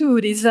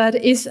understood is that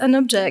if an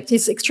object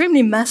is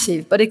extremely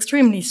massive but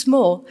extremely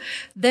small,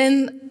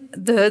 then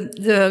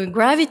the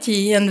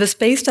gravity and the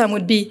space-time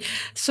would be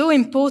so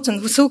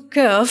important, so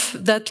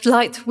curved, that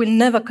light will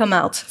never come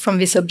out from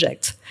this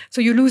object.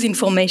 So you lose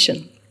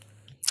information.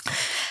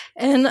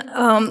 And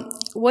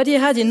what he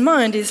had in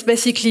mind is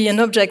basically an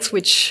object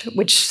which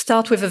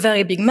starts with a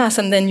very big mass,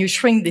 and then you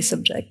shrink this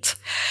object.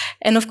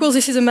 And of course,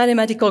 this is a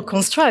mathematical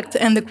construct,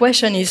 and the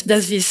question is,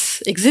 does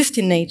this exist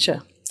in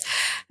nature?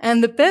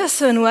 And the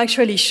person who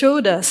actually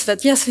showed us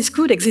that, yes, this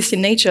could exist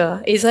in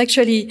nature is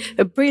actually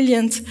a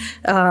brilliant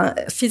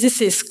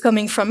physicist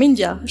coming from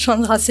India,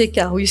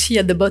 Chandrasekhar, who you see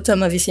at the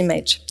bottom of this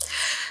image.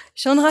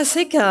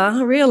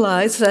 Chandrasekhar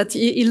realized that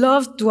he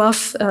loved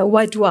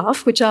white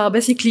dwarfs, which are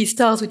basically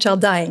stars which are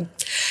dying.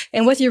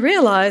 And what he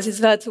realized is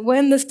that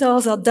when the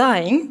stars are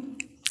dying,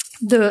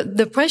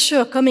 the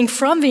pressure coming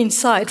from the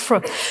inside,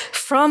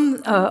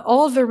 from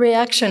all the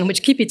reaction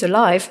which keep it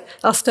alive,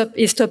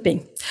 is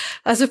stopping.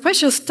 As the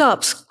pressure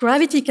stops,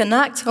 gravity can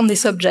act on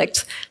this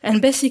object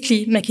and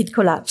basically make it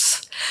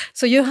collapse.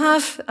 So you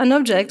have an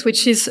object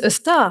which is a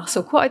star,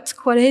 so quite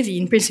heavy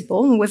in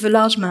principle, with a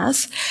large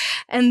mass.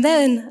 And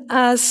then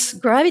as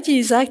gravity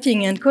is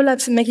acting and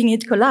making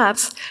it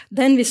collapse,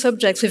 then this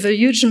object with a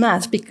huge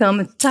mass become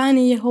a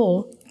tiny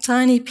hole,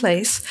 tiny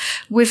place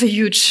with a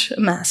huge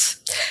mass.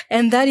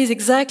 And that is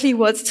exactly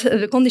what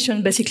the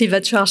condition basically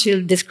that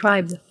Schwarzschild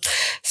described.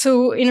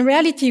 So in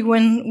reality,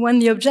 when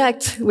the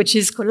object, which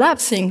is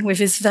collapsing with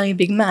this very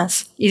big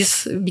mass,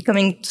 is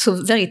becoming so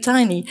very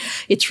tiny,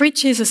 it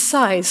reaches a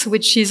size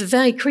which is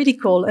very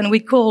critical, and we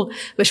call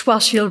the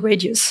Schwarzschild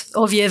radius,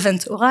 or the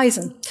event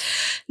horizon.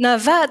 Now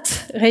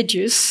that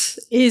radius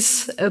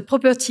is a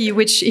property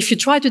which, if you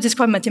try to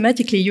describe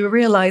mathematically, you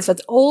realize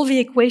that all the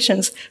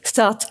equations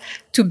start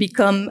to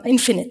become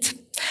infinite.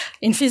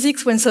 In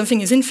physics, when something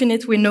is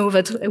infinite, we know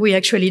that we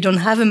actually don't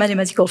have a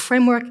mathematical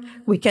framework.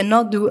 We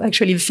cannot do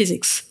actually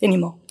physics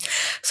anymore.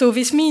 So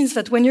this means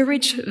that when you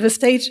reach the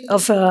stage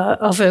of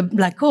a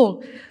black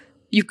hole,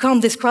 you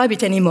can't describe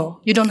it anymore.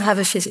 You don't have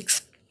a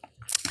physics.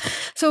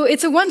 So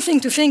it's one thing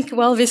to think,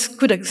 well, this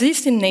could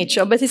exist in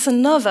nature, but it's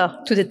another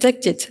to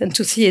detect it and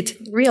to see it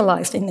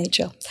realized in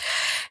nature.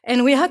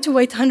 And we had to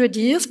wait 100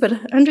 years, but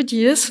 100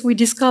 years we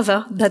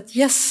discover that,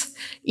 yes,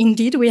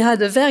 indeed, we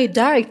had a very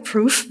direct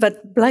proof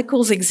that black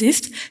holes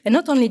exist, and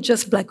not only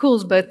just black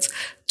holes, but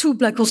two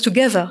black holes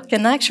together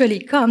can actually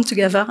come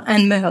together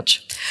and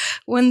merge.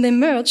 When they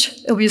merge,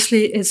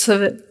 obviously, it's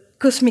a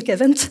cosmic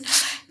event.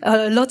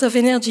 A lot of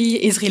energy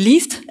is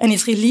released, and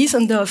it's released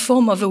under a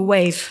form of a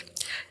wave.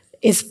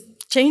 It's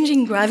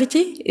changing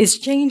gravity, it's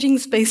changing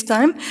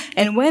space-time,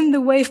 and when the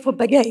wave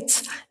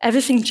propagates,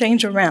 everything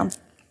changes around.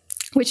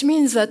 Which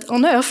means that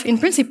on Earth, in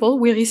principle,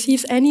 we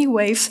receive any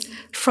waves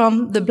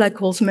from the black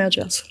holes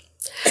mergers.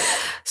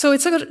 So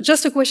it's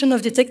just a question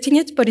of detecting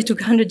it, but it took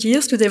 100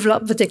 years to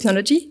develop the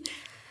technology.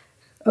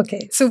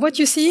 Okay, so what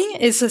you're seeing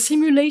is a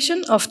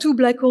simulation of two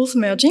black holes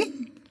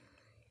merging.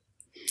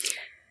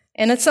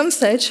 And at some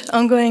stage,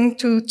 I'm going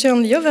to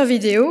turn the other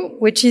video,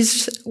 which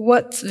is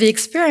what the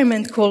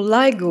experiment called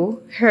LIGO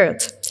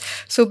heard.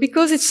 So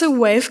because it's a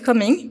wave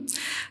coming,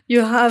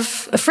 you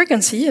have a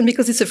frequency, and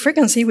because it's a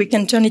frequency, we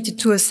can turn it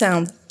into a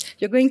sound.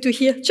 You're going to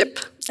hear chip,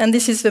 and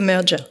this is the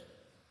merger.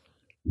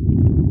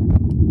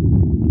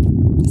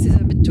 This is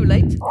a bit too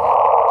late.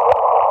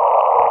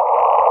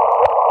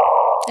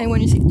 And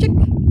when you see chick,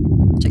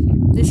 chick,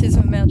 this is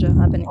a merger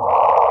happening.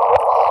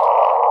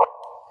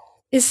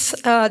 This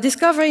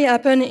discovery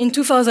happened in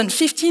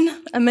 2015,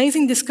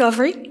 amazing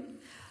discovery.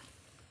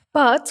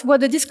 But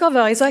what they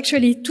discovered is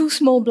actually two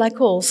small black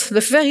holes.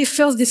 The very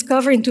first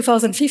discovery in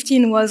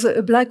 2015 was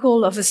a black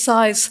hole of a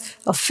size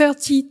of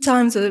 30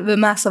 times the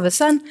mass of the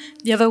Sun.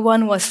 The other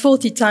one was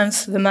 40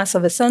 times the mass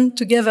of the Sun.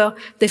 Together,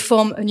 they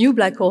form a new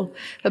black hole,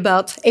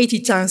 about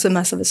 80 times the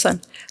mass of the Sun.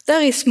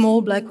 Very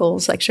small black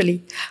holes,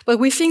 actually. But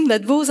we think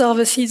that those are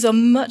the seeds of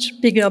much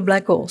bigger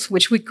black holes,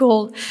 which we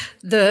call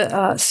the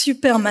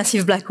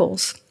supermassive black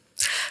holes.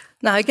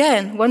 Now,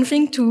 again, one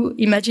thing to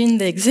imagine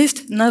they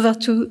exist, another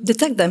to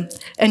detect them.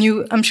 And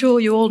I'm sure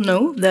you all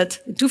know that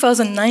in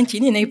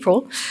 2019, in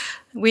April,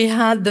 we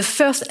had the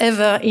first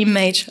ever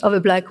image of a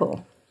black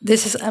hole.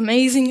 This is an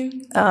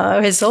amazing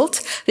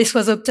result. This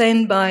was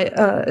obtained by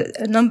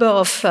a number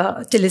of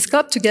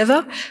telescopes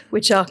together,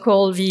 which are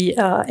called the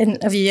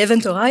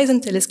Event Horizon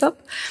Telescope.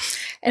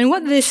 And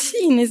what they've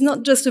seen is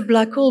not just a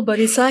black hole, but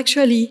it's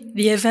actually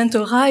the event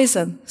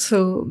horizon.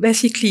 So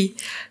basically,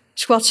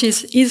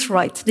 Schwarzschild is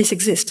right, this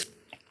exists.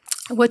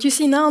 What you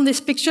see now in this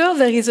picture,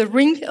 there is a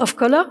ring of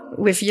color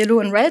with yellow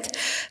and red.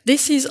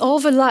 This is all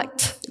the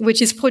light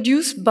which is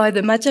produced by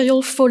the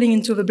material falling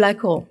into the black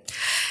hole.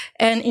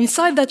 And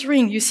inside that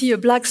ring, you see a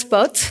black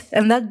spot,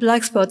 and that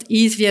black spot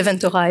is the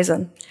event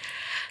horizon.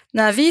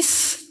 Now,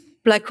 this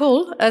black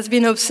hole has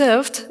been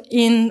observed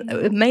in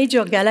a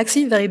major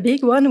galaxy, very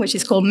big one, which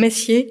is called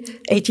Messier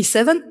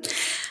 87.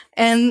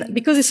 And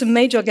because it's a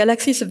major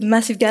galaxy, it's a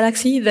massive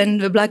galaxy, then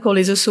the black hole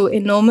is also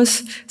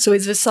enormous. So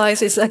the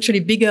size is actually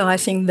bigger, I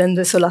think, than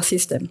the solar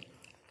system.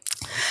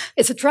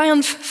 It's a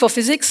triumph for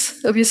physics,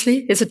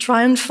 obviously. It's a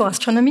triumph for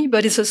astronomy,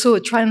 but it's also a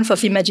triumph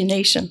of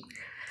imagination.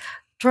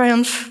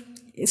 Triumph,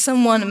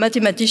 someone, a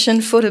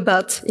mathematician, thought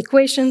about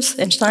equations,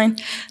 Einstein.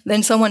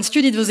 Then someone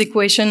studied those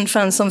equations,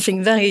 found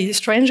something very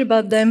strange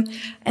about them.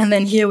 And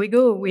then here we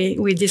go.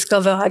 We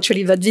discover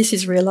actually that this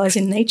is realized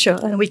in nature,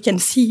 and we can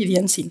see the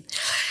unseen.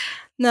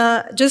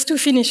 Now, just to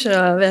finish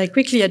very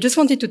quickly, I just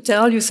wanted to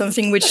tell you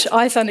something which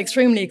I found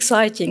extremely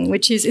exciting,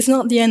 which is it's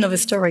not the end of a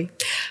story.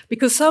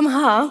 Because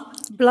somehow,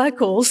 black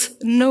holes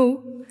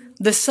know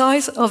the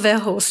size of their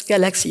host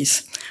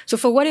galaxies. So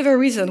for whatever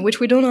reason, which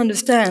we don't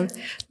understand,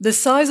 the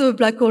size of a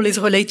black hole is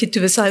related to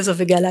the size of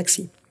a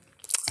galaxy.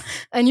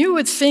 And you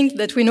would think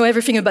that we know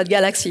everything about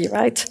galaxy,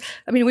 right?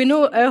 I mean, we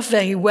know Earth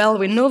very well.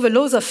 We know the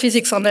laws of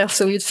physics on Earth,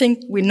 so you'd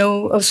think we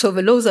know also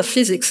the laws of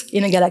physics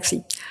in a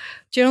galaxy.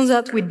 Turns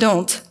out we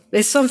don't.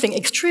 There's something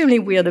extremely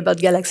weird about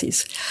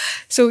galaxies.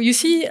 So you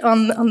see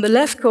on the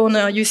left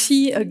corner, you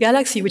see a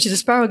galaxy, which is a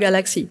spiral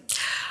galaxy.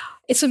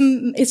 It's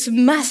a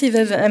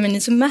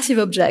massive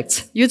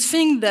object. You'd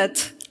think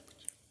that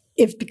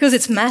because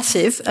it's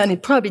massive and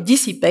it probably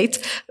dissipates,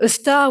 a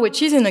star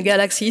which is in a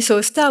galaxy, so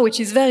a star which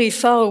is very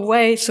far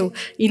away, so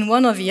in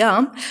one of the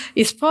arms,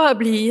 is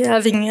probably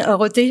having a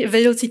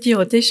velocity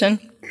rotation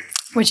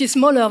which is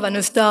smaller than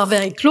a star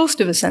very close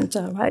to the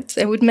center, right?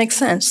 It would make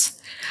sense.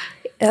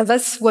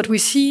 That's what we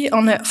see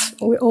on Earth.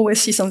 We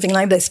always see something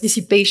like this,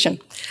 dissipation.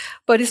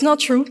 But it's not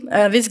true.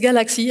 This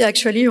galaxy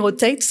actually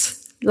rotates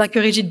like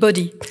a rigid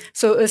body.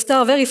 So a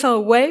star very far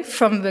away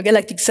from the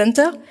galactic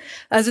center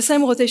has the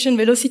same rotation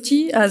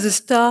velocity as a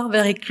star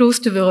very close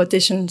to the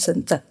rotation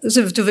center,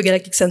 to the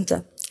galactic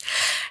center.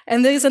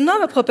 And there is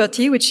another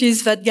property, which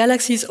is that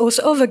galaxies host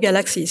other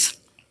galaxies.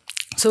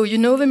 So you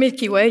know the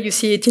Milky Way, you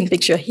see it in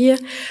picture here.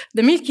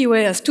 The Milky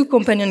Way has two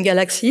companion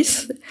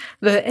galaxies,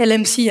 the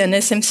LMC and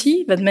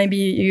SMC, that maybe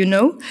you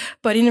know.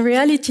 But in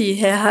reality, it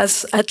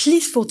has at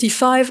least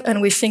 45,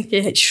 and we think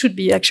it should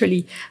be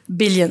actually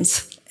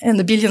billions. And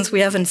the billions we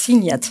haven't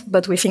seen yet,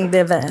 but we think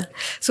they're there.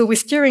 So we're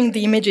steering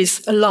the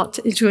images a lot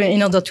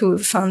in order to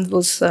find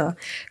those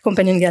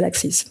companion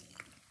galaxies.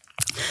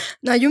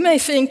 Now you may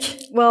think,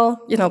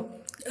 well,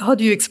 how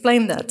do you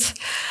explain that?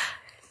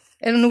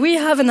 And we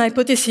have an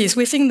hypothesis.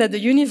 We think that the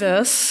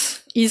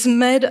universe is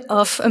made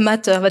of a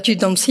matter that you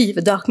don't see,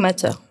 the dark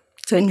matter,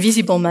 so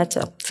invisible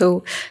matter.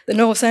 So the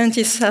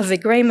neuroscientists have the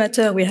gray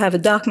matter, we have a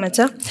dark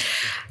matter.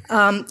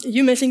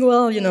 You may think,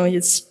 well,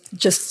 it's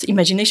just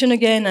imagination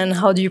again, and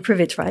how do you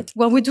prove it, right?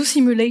 Well, we do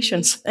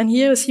simulations, and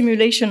here a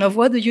simulation of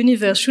what the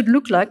universe should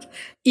look like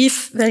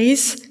if there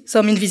is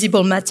some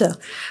invisible matter,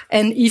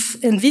 and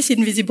this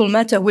invisible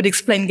matter would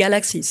explain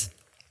galaxies.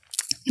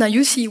 Now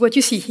you see what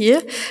you see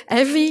here.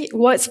 Every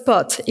white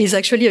spot is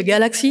actually a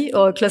galaxy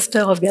or a cluster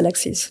of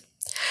galaxies.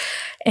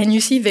 And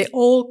you see they're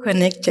all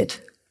connected.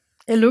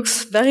 It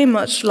looks very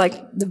much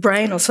like the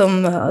brain or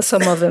some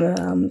of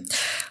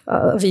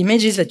the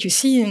images that you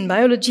see in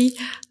biology.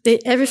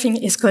 Everything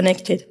is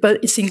connected, but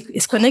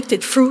it's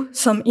connected through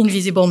some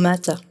invisible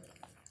matter.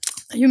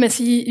 You may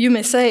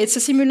say it's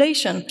a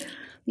simulation,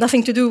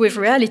 nothing to do with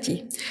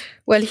reality.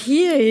 Well,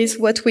 here is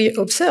what we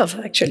observe,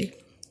 actually.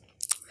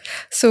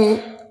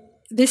 So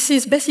this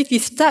is basically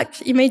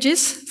stacked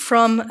images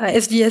from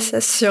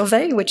SDSS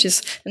survey, which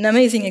is an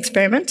amazing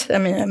experiment,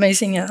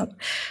 amazing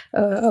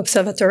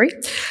observatory.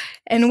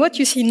 And what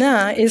you see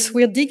now is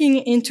we're digging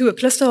into a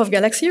cluster of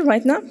galaxies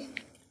right now,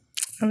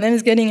 and then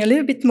it's getting a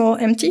little bit more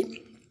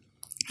empty.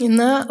 And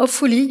now,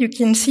 hopefully, you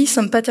can see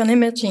some pattern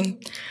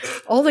emerging.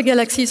 All the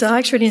galaxies are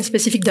actually in a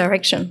specific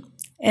direction,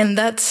 and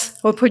that's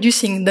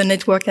reproducing the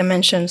network I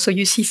mentioned. So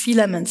you see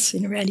filaments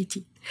in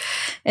reality.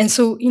 And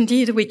so,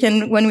 indeed,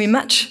 when we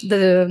match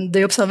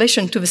the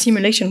observation to the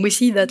simulation, we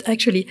see that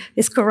actually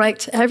it's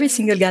correct. Every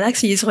single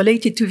galaxy is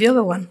related to the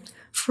other one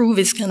through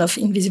this kind of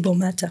invisible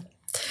matter.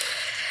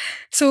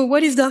 So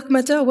what is dark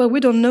matter? Well, we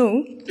don't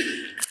know.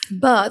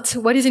 But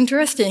what is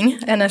interesting,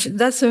 and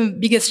that's the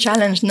biggest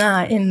challenge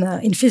now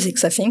in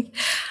physics, I think,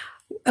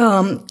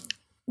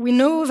 we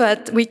know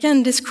that we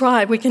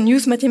can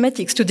use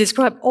mathematics to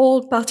describe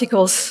all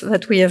particles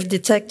that we have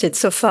detected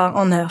so far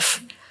on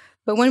Earth.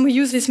 But when we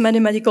use this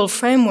mathematical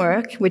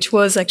framework, which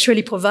was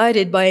actually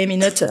provided by Emmy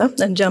Noether,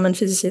 a German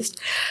physicist,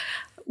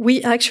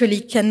 we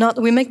actually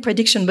we make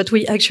predictions, but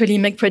we actually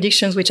make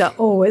predictions which are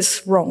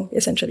always wrong,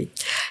 essentially.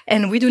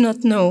 And we do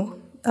not know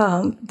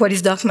what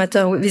is dark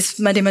matter. This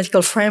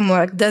mathematical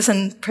framework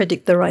doesn't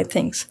predict the right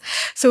things.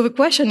 So the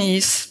question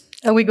is,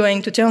 are we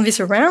going to turn this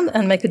around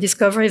and make a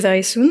discovery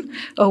very soon,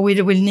 or we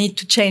will need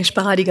to change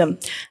paradigm?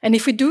 And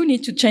if we do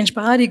need to change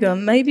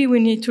paradigm, maybe we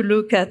need to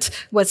look at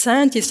what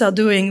scientists are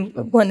doing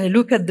when they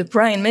look at the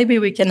brain. Maybe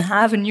we can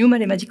have a new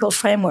mathematical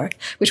framework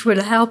which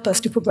will help us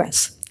to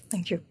progress.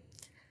 Thank you.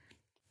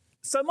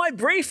 So my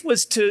brief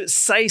was to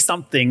say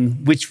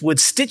something which would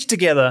stitch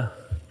together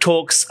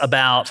talks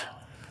about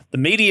the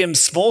medium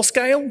small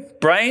scale,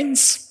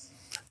 brains,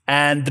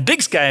 and the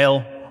big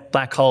scale,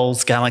 black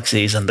holes,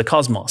 galaxies, and the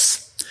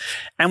cosmos.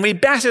 And we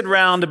batted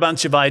around a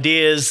bunch of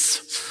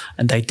ideas,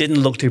 and they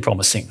didn't look too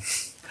promising.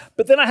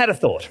 But then I had a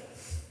thought.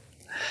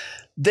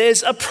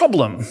 There's a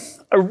problem,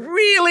 a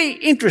really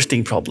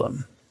interesting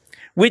problem,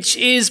 which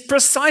is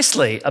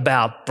precisely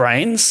about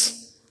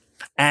brains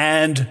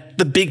and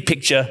the big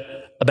picture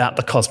about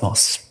the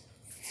cosmos.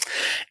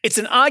 It's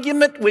an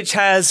argument which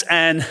has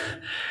an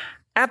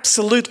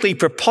absolutely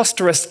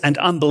preposterous and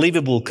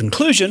unbelievable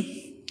conclusion,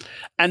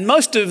 and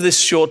most of this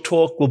short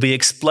talk will be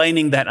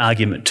explaining that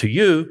argument to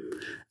you,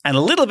 and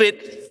a little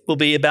bit will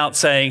be about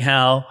saying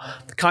how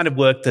the kind of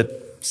work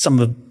that some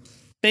of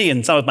me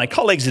and some of my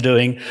colleagues are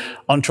doing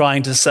on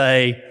trying to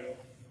say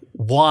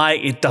why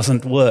it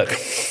doesn't work.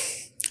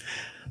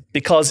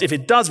 Because if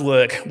it does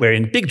work, we're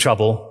in big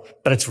trouble,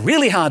 but it's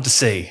really hard to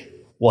see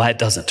why it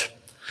doesn't.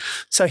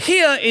 So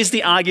here is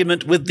the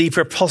argument with the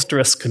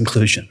preposterous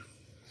conclusion.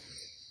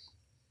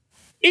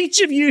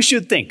 Each of you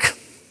should think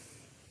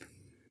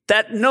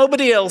that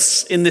nobody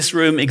else in this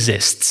room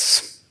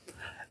exists.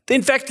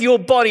 In fact, your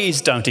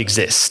bodies don't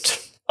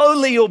exist.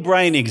 Only your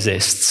brain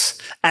exists,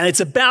 and it's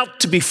about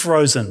to be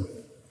frozen.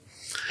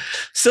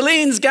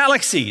 Celine's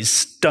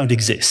galaxies don't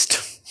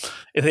exist.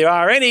 If there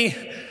are any,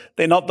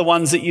 they're not the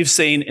ones that you've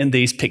seen in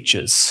these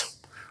pictures.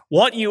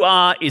 What you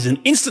are is an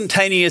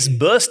instantaneous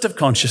burst of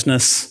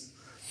consciousness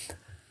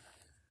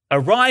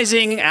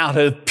arising out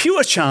of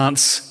pure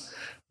chance,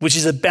 which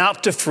is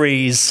about to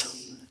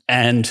freeze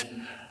and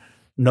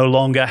no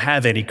longer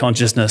have any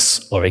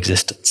consciousness or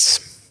existence.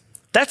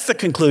 That's the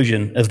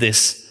conclusion of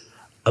this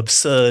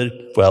absurd,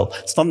 well,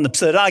 it's not an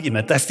absurd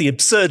argument, that's the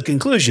absurd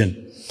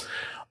conclusion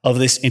of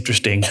this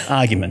interesting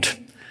argument.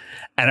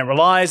 And it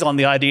relies on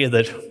the idea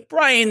that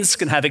brains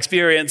can have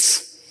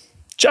experience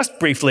just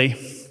briefly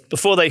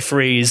before they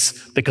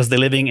freeze because they're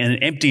living in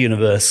an empty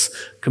universe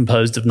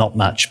composed of not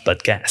much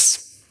but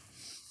gas.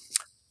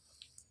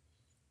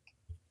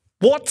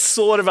 What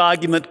sort of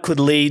argument could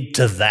lead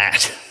to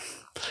that?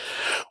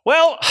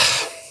 Well,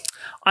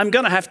 I'm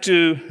going to have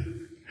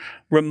to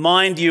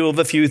remind you of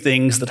a few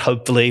things that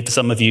hopefully for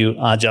some of you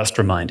are just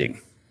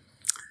reminding.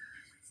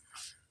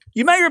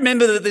 You may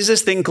remember that there's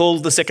this thing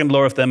called the second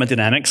law of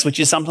thermodynamics, which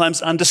is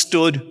sometimes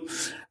understood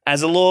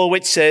as a law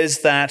which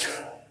says that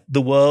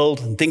the world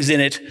and things in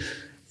it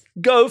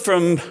go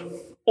from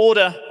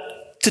order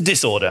to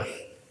disorder.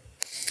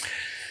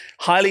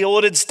 Highly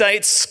ordered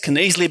states can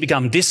easily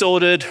become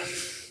disordered.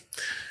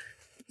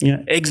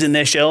 Eggs in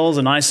their shells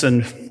are nice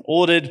and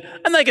ordered,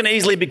 and they can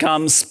easily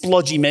become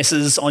splodgy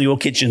messes on your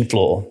kitchen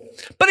floor.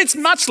 But it's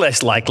much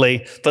less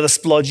likely for the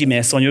splodgy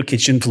mess on your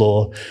kitchen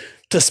floor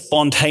to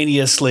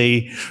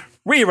spontaneously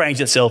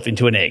rearrange itself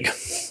into an egg.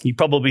 You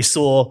probably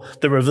saw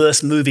the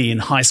reverse movie in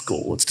high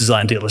school. It's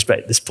designed to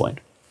illustrate this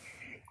point.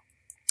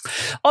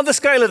 On the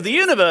scale of the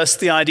universe,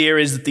 the idea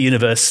is that the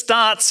universe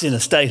starts in a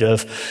state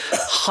of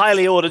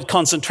highly ordered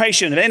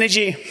concentration of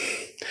energy,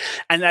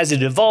 and as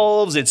it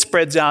evolves, it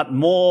spreads out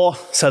more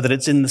so that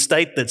it's in the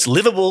state that's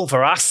livable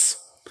for us.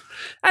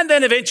 And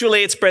then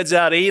eventually it spreads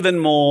out even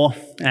more,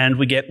 and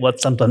we get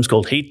what's sometimes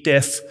called heat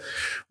death,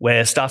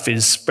 where stuff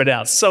is spread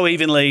out so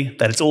evenly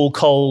that it's all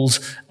cold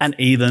and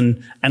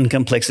even, and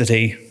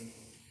complexity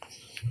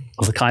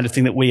of the kind of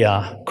thing that we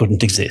are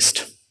couldn't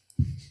exist.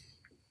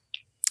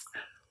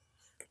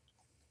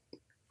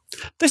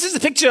 This is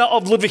a picture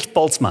of Ludwig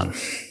Boltzmann,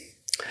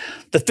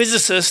 the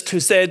physicist who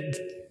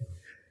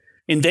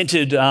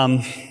invented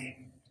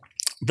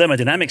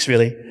thermodynamics,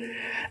 really.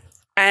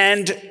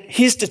 And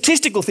his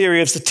statistical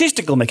theory of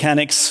statistical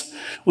mechanics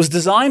was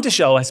designed to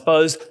show, I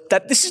suppose,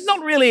 that this is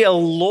not really a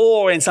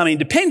law in some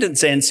independent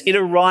sense. It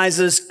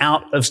arises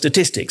out of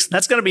statistics.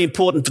 That's going to be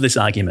important for this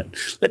argument.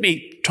 Let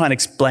me try and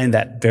explain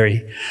that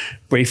very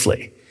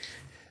briefly.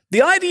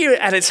 The idea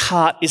at its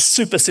heart is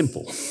super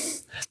simple.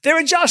 There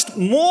are just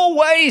more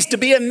ways to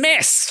be a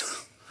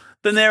mess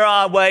than there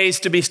are ways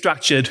to be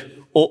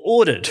structured or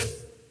ordered.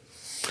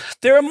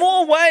 There are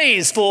more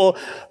ways for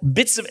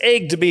bits of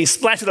egg to be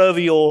splattered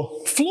over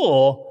your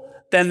floor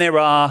than there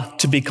are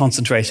to be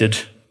concentrated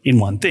in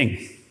one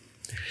thing.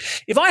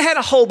 If I had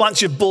a whole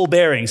bunch of ball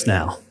bearings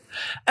now,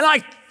 and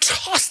I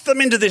tossed them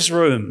into this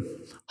room,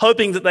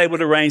 hoping that they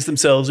would arrange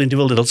themselves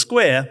into a little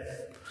square,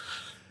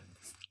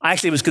 I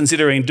actually was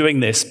considering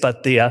doing this,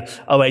 but the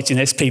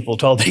OH&S people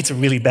told me it's a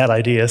really bad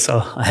idea,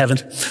 so I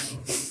haven't.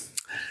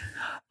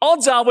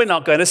 Odds are we're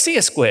not going to see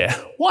a square.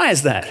 Why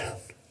is that?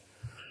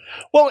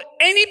 Well,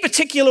 any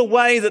particular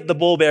way that the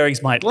ball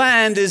bearings might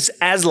land is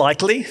as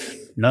likely,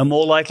 no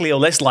more likely or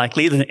less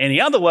likely than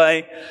any other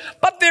way,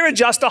 but there are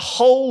just a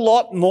whole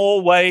lot more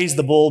ways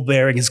the ball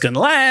bearings can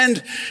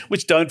land,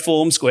 which don't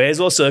form squares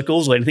or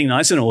circles or anything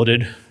nice and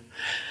ordered,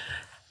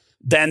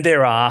 than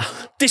there are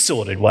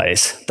disordered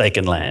ways they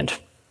can land.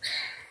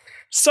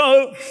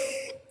 So,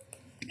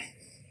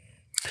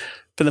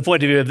 from the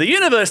point of view of the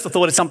universe, the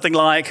thought is something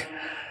like,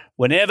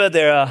 whenever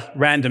there are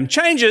random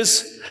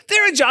changes,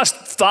 there are just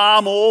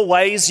far more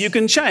ways you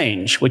can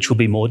change, which will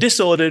be more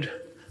disordered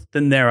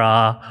than there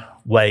are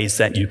ways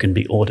that you can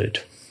be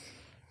ordered.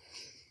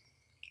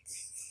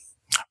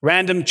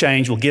 Random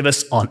change will give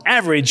us, on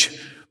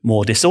average,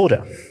 more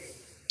disorder.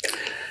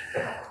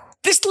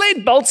 This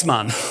led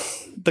Boltzmann,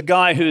 the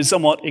guy whose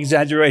somewhat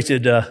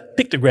exaggerated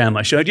pictogram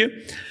I showed you,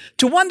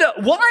 to wonder,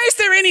 why is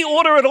there any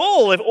order at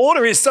all if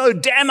order is so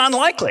damn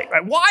unlikely?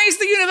 Right? Why is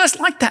the universe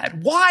like that?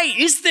 Why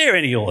is there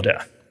any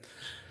order?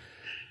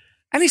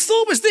 And his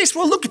thought was this: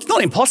 well, look, it's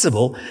not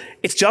impossible,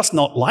 it's just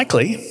not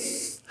likely.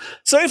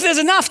 So if there's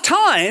enough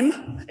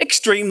time,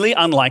 extremely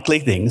unlikely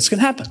things can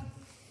happen.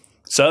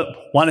 So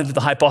one of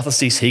the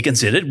hypotheses he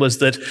considered was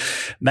that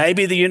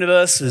maybe the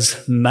universe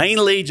is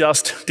mainly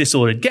just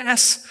disordered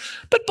gas,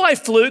 but by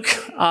fluke,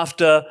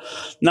 after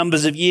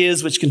numbers of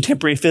years which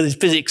contemporary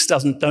physics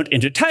don't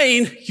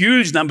entertain,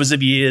 huge numbers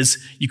of years,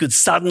 you could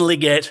suddenly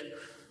get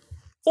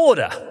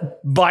order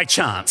by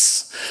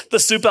chance. The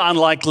super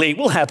unlikely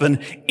will happen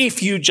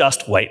if you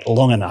just wait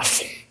long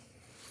enough.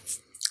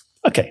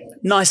 Okay,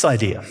 nice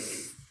idea.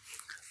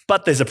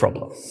 But there's a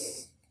problem.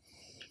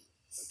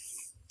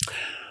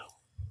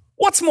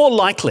 What's more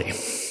likely?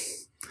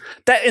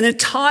 That an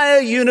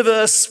entire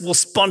universe will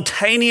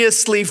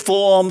spontaneously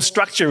form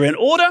structure and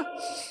order?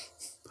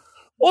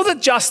 Or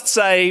that just,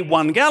 say,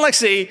 one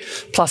galaxy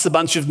plus a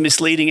bunch of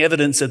misleading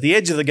evidence at the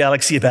edge of the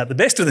galaxy about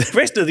the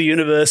rest of the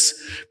universe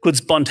could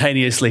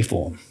spontaneously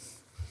form?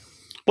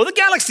 Well, the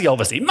galaxy,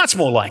 obviously, much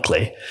more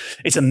likely.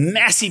 It's a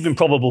massive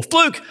improbable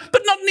fluke,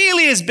 but not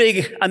nearly as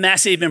big a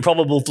massive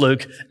improbable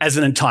fluke as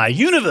an entire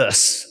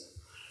universe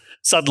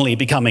suddenly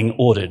becoming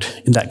ordered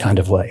in that kind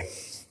of way.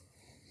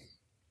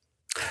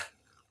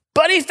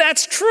 But if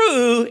that's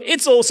true,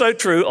 it's also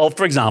true of,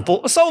 for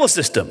example, a solar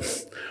system.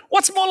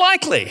 What's more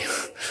likely?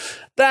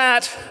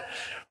 That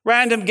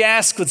random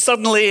gas could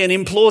suddenly and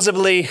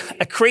implausibly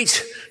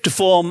accrete to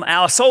form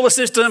our solar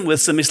system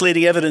with some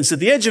misleading evidence at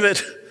the edge of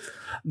it,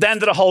 than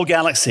that a whole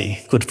galaxy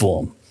could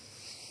form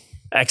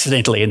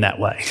accidentally in that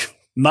way.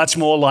 Much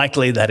more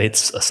likely that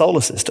it's a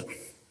solar system.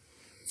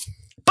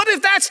 But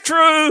if that's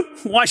true,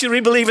 why should we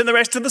believe in the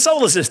rest of the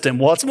solar system?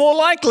 What's more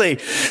likely?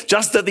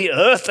 Just that the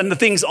Earth and the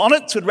things on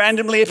it would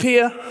randomly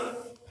appear?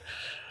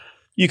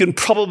 You can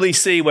probably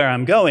see where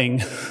I'm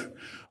going.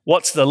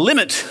 What's the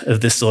limit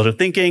of this sort of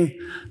thinking?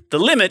 The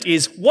limit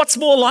is what's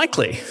more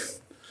likely?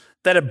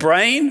 That a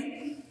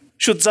brain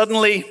should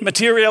suddenly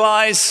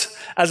materialize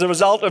as a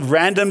result of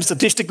random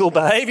statistical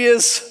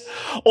behaviors,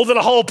 or that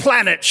a whole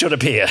planet should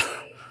appear,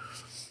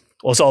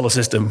 or solar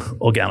system,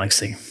 or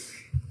galaxy.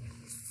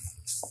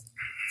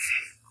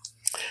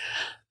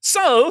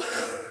 So,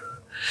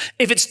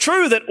 if it's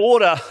true that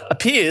order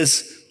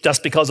appears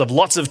just because of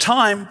lots of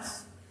time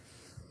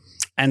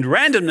and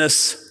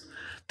randomness,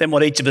 then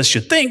what each of us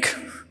should think,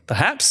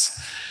 perhaps,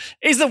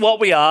 is that what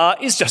we are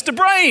is just a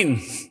brain,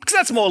 because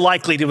that's more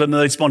likely to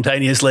emerge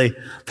spontaneously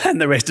than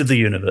the rest of the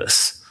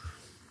universe.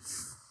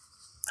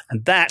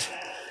 And that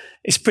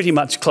is pretty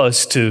much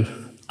close to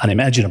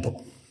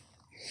unimaginable.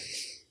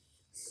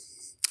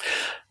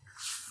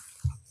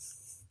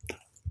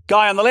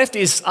 Guy on the left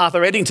is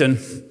Arthur Eddington,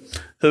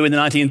 who in the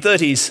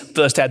 1930s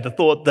first had the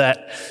thought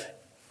that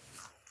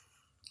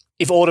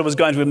if order was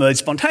going to emerge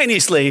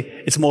spontaneously,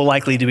 it's more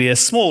likely to be a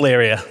small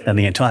area than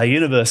the entire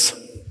universe.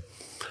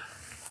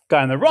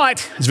 Guy on the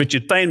right is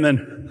Richard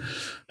Feynman,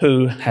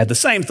 who had the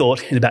same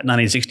thought in about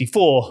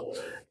 1964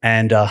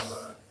 and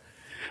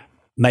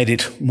made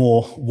it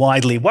more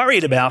widely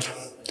worried about.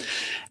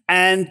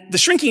 And the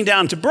shrinking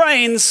down to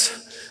brains,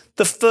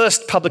 the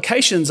first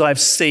publications I've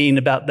seen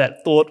about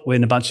that thought were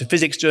in a bunch of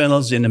physics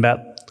journals in about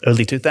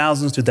early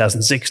 2000s,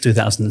 2006,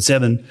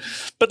 2007.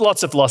 But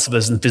lots of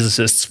philosophers and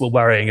physicists were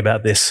worrying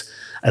about this,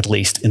 at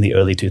least in the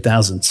early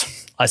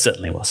 2000s. I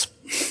certainly was.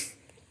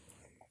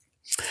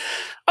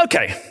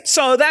 Okay,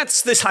 so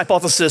that's this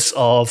hypothesis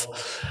of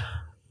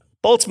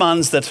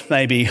Boltzmann's that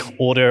maybe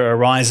order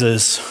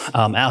arises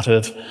out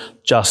of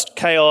just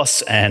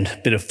chaos and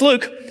a bit of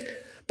fluke.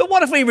 But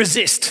what if we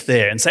resist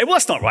there and say, well,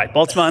 that's not right,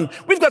 Boltzmann.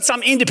 We've got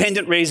some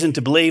independent reason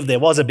to believe there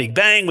was a Big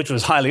Bang, which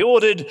was highly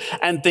ordered,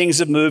 and things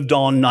have moved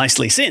on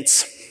nicely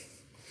since.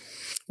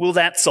 Will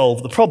that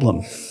solve the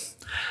problem?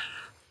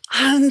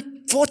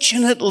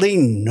 Unfortunately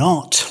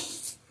not.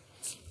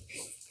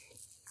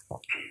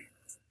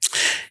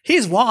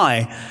 Here's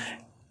why.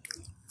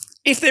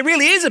 If there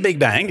really is a Big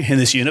Bang in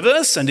this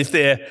universe, and if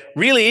there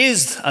really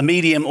is a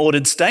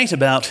medium-ordered state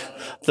about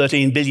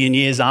 13 billion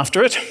years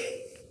after it,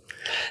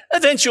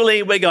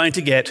 eventually we're going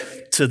to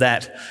get to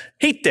that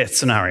heat death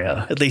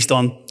scenario, at least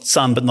on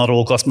some but not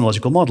all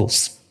cosmological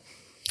models,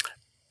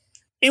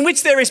 in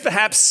which there is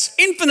perhaps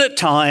infinite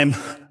time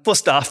for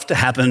stuff to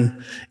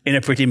happen in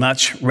a pretty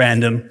much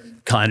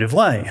random kind of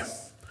way.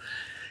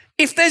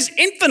 If there's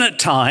infinite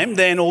time,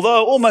 then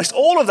although almost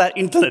all of that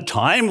infinite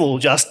time will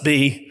just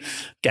be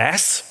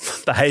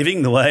gas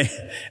behaving the way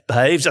it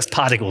behaves, just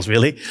particles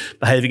really,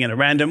 behaving in a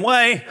random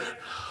way,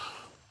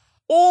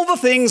 all the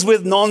things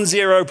with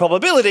non-zero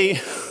probability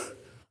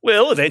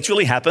will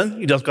eventually happen.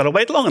 You just got to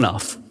wait long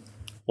enough.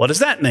 What does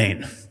that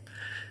mean?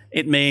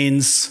 It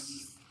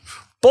means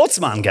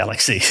Boltzmann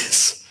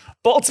galaxies,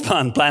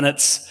 Boltzmann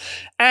planets,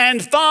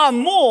 and far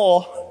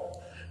more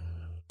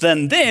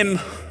than them,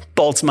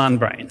 Boltzmann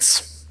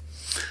brains.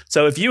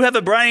 So if you have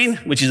a brain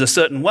which is a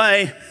certain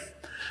way,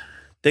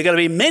 There are going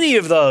to be many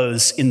of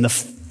those in the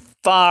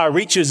far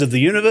reaches of the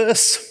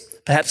universe,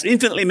 perhaps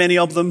infinitely many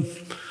of them.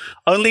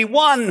 Only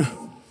one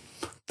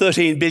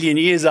 13 billion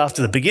years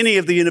after the beginning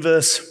of the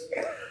universe.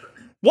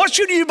 What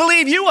should you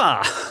believe you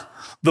are?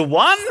 The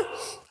one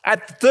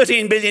at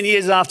 13 billion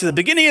years after the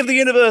beginning of the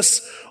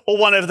universe, or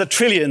one of the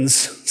trillions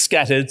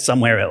scattered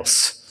somewhere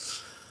else?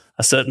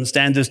 A certain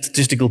standard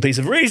statistical piece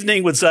of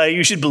reasoning would say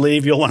you should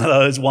believe you're one of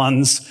those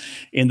ones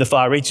in the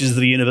far reaches of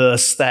the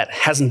universe that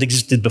hasn't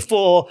existed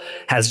before,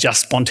 has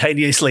just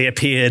spontaneously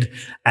appeared,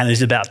 and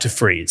is about to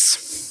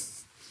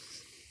freeze.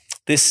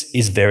 This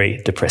is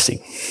very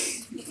depressing.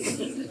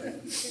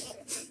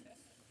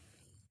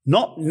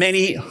 Not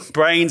many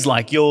brains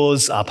like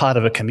yours are part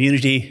of a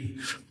community,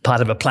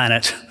 part of a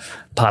planet,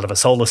 part of a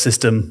solar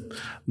system.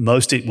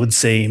 Most, it would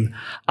seem,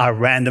 are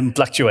random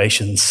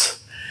fluctuations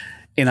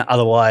in an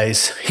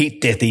otherwise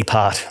heat-deathy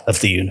part of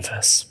the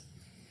universe.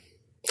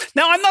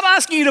 Now, I'm not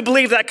asking you to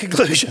believe that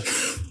conclusion.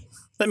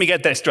 Let me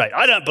get that straight.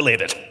 I don't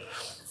believe it.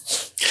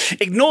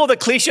 Ignore the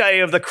cliche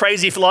of the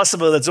crazy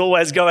philosopher that's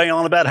always going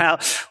on about how,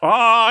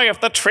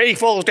 if the tree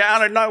falls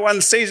down and no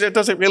one sees it,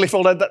 does it really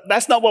fall down?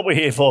 That's not what we're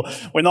here for.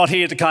 We're not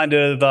here to kind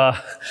of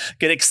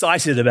get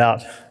excited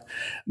about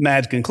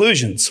mad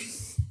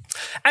conclusions.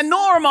 And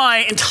nor am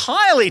I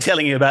entirely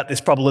telling you about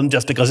this problem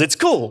just because it's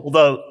cool,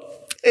 although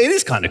it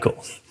is kind of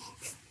cool.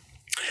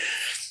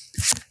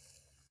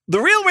 The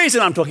real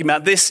reason I'm talking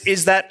about this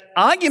is that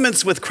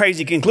arguments with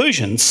crazy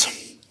conclusions,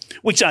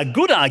 which are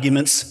good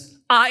arguments,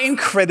 are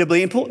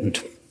incredibly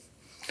important.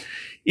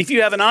 If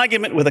you have an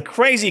argument with a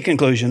crazy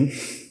conclusion,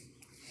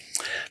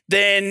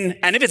 then,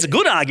 and if it's a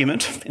good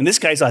argument, in this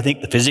case I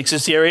think the physics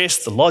is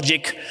serious, the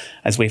logic,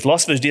 as we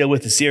philosophers deal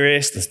with, is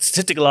serious, the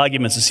statistical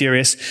arguments are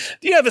serious. If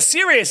you have a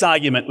serious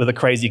argument with a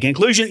crazy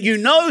conclusion, you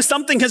know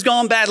something has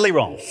gone badly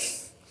wrong.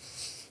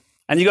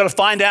 And you've got to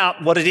find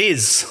out what it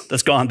is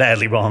that's gone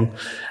badly wrong,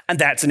 and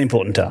that's an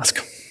important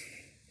task.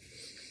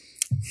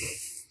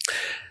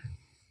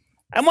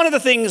 And one of the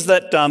things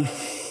that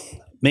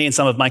me and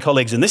some of my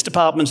colleagues in this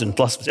department and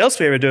philosophers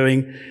elsewhere are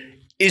doing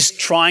is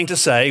trying to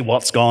say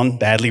what's gone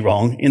badly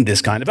wrong in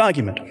this kind of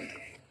argument.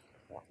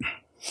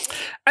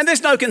 And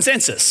there's no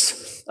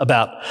consensus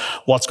about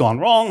what's gone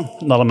wrong,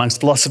 not amongst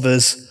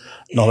philosophers,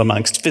 not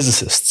amongst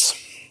physicists.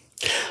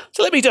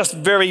 So let me just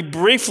very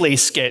briefly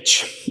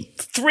sketch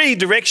 3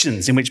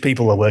 directions in which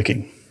people are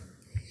working.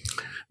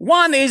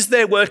 One is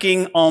they're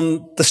working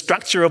on the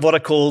structure of what are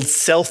called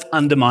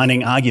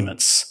self-undermining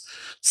arguments.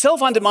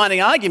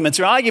 Self-undermining arguments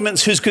are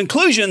arguments whose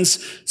conclusions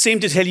seem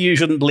to tell you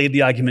shouldn't believe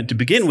the argument to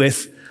begin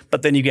with,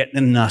 but then you get in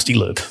a nasty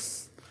loop.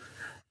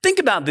 Think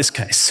about this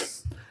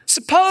case.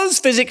 Suppose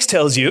physics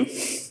tells you,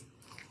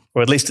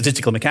 or at least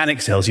statistical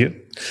mechanics tells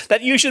you,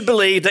 that you should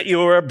believe that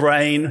you're a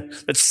brain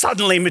that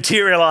suddenly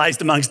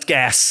materialized amongst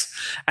gas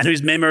and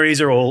whose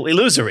memories are all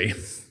illusory.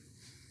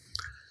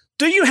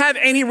 Do you have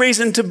any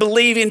reason to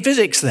believe in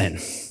physics then?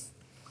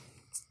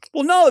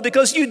 Well, no,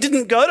 because you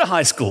didn't go to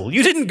high school.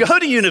 You didn't go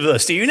to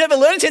university. You never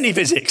learned any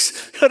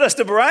physics. You're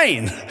just a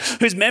brain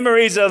whose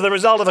memories are the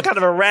result of a kind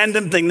of a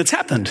random thing that's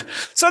happened.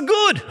 So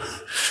good.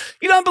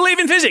 You don't believe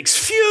in physics.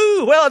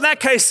 Phew. Well, in that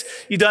case,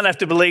 you don't have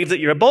to believe that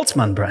you're a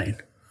Boltzmann brain.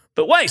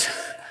 But wait,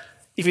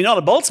 if you're not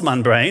a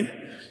Boltzmann brain,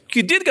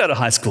 you did go to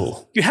high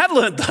school. You have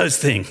learned those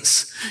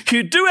things.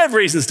 You do have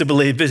reasons to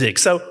believe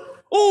physics. So,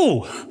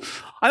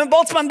 I'm a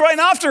Boltzmann brain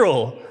after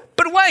all.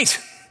 But wait,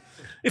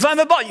 if I'm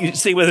you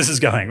see where this is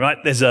going, right?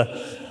 There's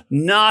a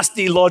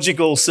nasty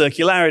logical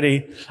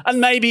circularity,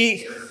 and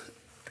maybe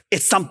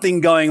it's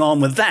something going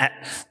on with that.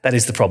 That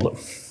is the problem.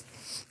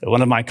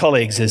 One of my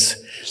colleagues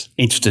is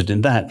interested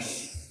in that.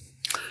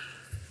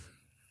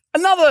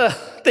 Another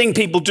thing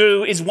people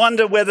do is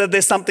wonder whether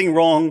there's something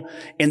wrong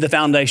in the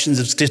foundations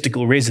of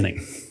statistical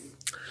reasoning.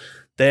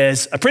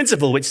 There's a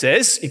principle which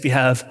says if you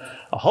have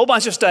a whole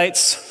bunch of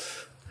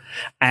states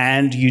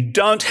and you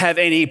don't have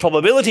any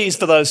probabilities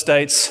for those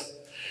states,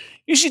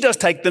 you should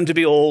just take them to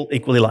be all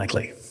equally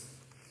likely.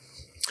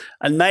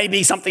 And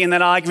maybe something in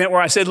that argument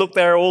where I said, look,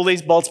 there are all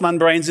these Boltzmann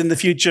brains in the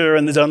future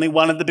and there's only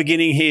one at the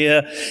beginning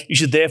here. You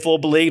should therefore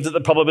believe that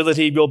the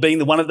probability of your being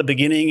the one at the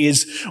beginning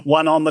is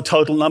 1 on the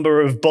total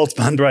number of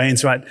Boltzmann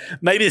brains, right?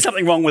 Maybe there's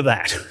something wrong with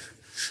that.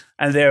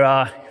 And there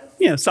are,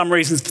 some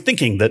reasons for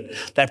thinking that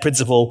that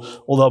principle,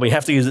 although we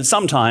have to use it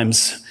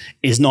sometimes,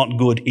 is not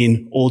good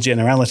in all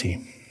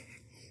generality.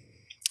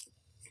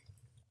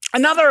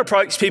 Another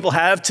approach people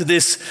have to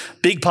this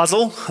big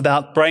puzzle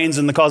about brains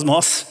and the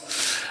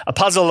cosmos, a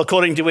puzzle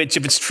according to which,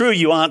 if it's true,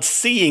 you aren't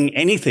seeing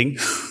anything,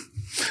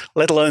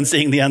 let alone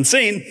seeing the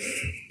unseen,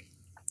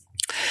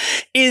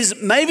 is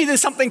maybe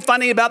there's something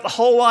funny about the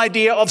whole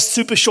idea of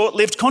super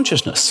short-lived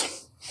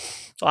consciousness.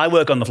 So I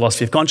work on the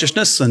philosophy of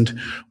consciousness, and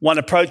one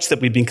approach that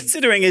we've been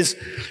considering is,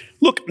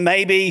 look,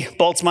 maybe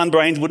Boltzmann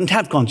brains wouldn't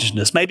have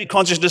consciousness. Maybe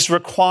consciousness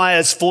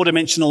requires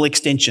 4-dimensional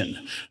extension.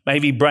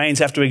 Maybe brains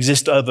have to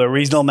exist over a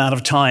reasonable amount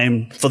of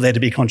time for there to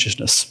be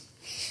consciousness.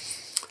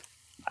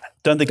 I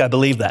don't think I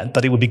believe that,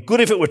 but it would be good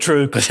if it were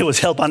true because it would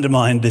help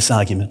undermine this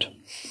argument.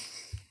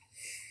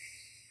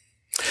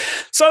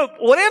 So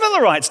whatever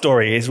the right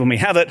story is when we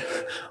have it,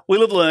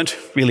 we'll have learnt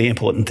really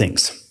important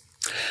things.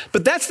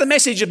 But that's the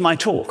message of my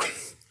talk.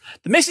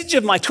 The message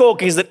of my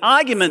talk is that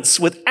arguments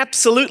with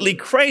absolutely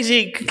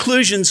crazy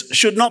conclusions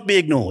should not be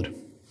ignored.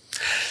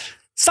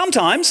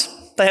 Sometimes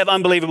they have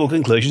unbelievable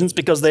conclusions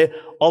because they're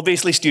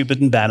obviously stupid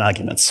and bad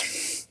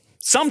arguments.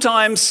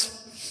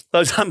 Sometimes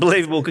those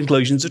unbelievable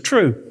conclusions are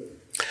true.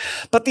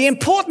 But the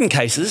important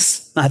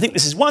cases, and I think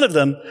this is one of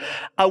them,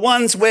 are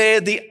ones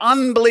where the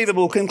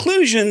unbelievable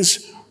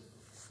conclusions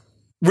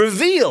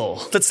reveal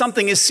that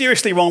something is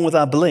seriously wrong with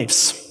our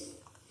beliefs.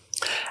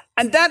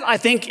 And that, I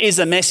think, is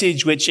a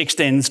message which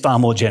extends far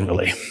more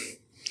generally.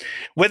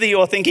 Whether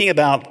you're thinking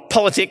about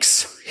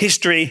politics,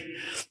 history,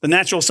 the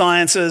natural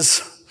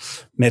sciences,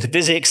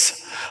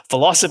 metaphysics,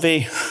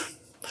 philosophy,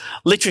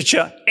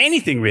 literature,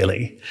 anything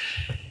really,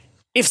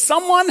 if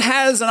someone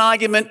has an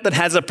argument that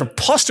has a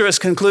preposterous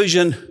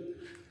conclusion,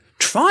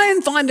 try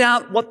and find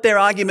out what their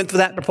argument for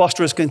that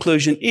preposterous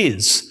conclusion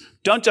is.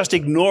 Don't just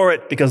ignore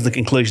it because the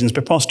conclusion is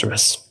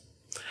preposterous.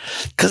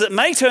 Because it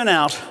may turn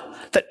out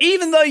that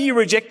even though you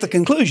reject the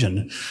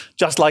conclusion,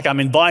 just like I'm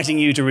inviting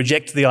you to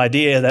reject the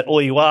idea that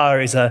all you are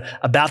is a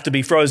about to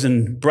be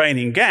frozen brain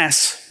in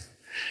gas,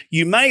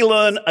 you may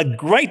learn a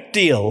great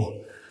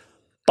deal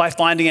by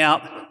finding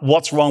out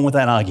what's wrong with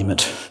that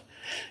argument.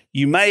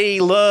 You may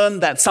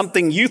learn that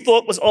something you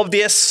thought was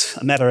obvious,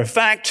 a matter of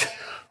fact,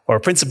 or a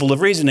principle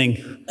of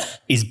reasoning,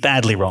 is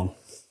badly wrong.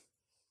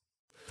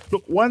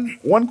 Look,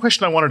 one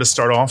question I wanted to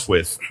start off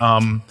with,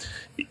 and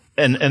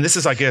this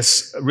is, I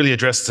guess, really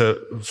addressed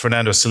to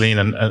Fernando, Celine,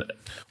 and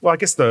well, I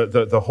guess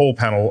the whole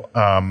panel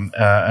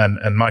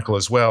and Michael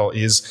as well,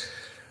 is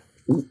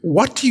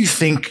what do you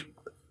think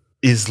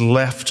is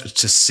left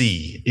to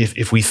see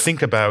if we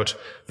think about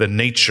the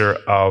nature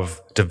of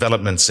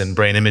developments in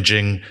brain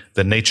imaging,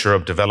 the nature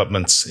of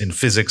developments in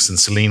physics, and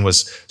Celine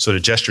was sort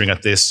of gesturing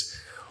at this.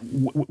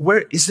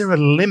 Where is there a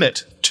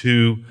limit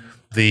to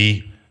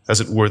the, as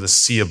it were, the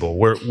seeable?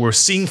 We're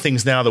seeing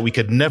things now that we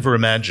could never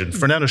imagine.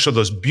 Fernando showed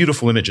those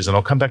beautiful images, and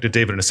I'll come back to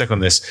David in a second on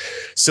this.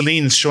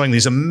 Celine's showing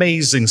these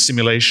amazing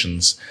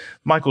simulations.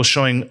 Michael's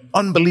showing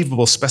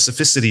unbelievable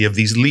specificity of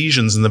these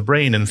lesions in the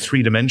brain in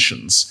 3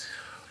 dimensions.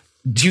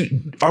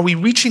 Are we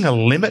reaching a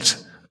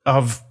limit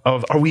of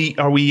are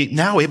we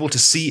now able to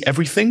see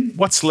everything?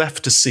 What's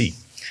left to see?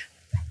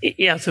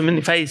 Yeah, so I mean,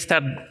 if I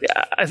start,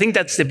 I think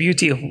that's the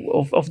beauty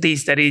of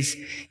this. That is,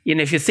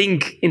 if you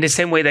think in the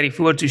same way that if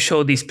we were to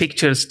show these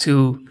pictures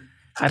to,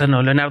 I don't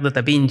know, Leonardo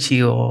da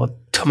Vinci or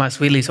Thomas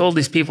Willis, all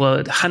these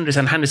people hundreds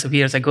and hundreds of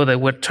years ago that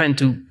were trying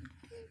to,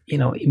 do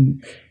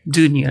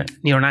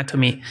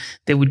neuroanatomy,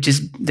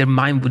 their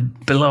mind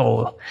would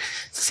blow.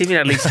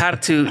 Similarly, it's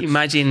hard to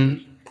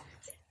imagine,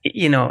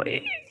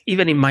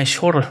 even in my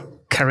short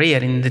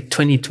career in the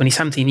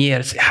 20-something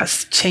years, it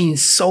has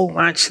changed so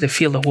much the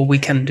field of what we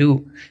can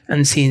do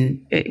and see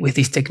with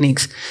these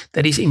techniques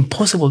that it's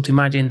impossible to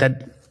imagine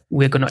that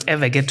we're going to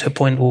ever get to a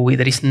point where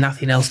there is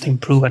nothing else to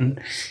improve.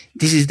 And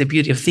this is the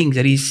beauty of things.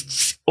 There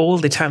is all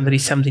the time there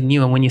is something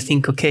new. And when you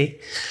think, okay,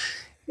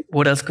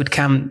 what else could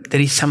come?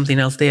 There is something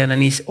else there.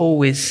 And it's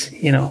always,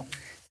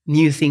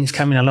 new things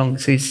coming along.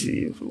 So it's,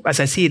 as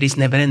I see it, it's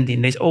never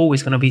ending. There's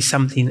always going to be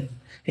something,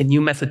 a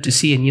new method to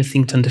see, a new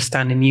thing to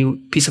understand, a new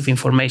piece of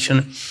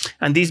information.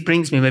 And this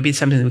brings me, maybe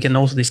something we can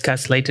also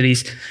discuss later,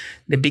 is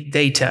the big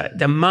data.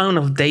 The amount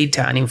of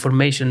data and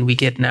information we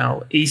get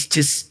now is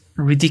just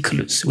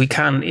ridiculous. We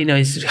can't,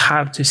 it's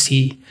hard to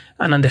see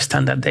and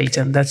understand that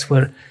data. And that's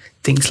where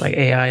things like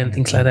AI and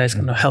things like that is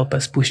going to help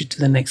us push it to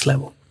the next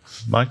level.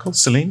 Michael,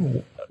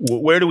 Celine,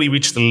 where do we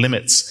reach the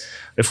limits?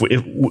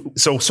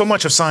 So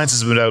much of science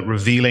is about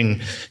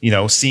revealing,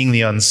 seeing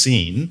the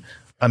unseen.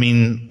 I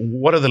mean,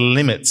 what are the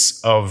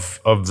limits of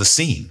the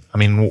seen? I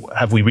mean,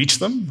 have we reached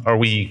them?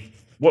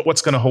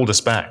 What's going to hold us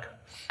back?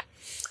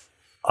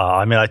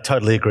 I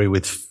totally agree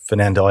with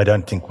Fernando. I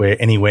don't think we're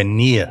anywhere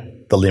near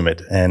the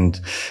limit. And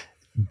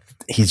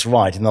he's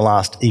right. In the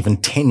last even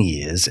 10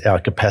 years, our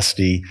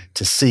capacity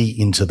to see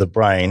into the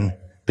brain,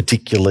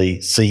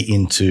 particularly see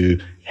into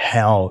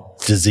how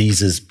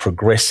diseases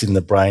progress in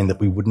the brain that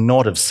we would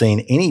not have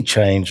seen any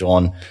change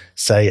on,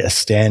 say, a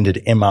standard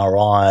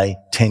MRI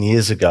 10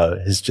 years ago,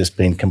 has just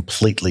been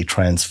completely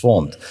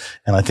transformed.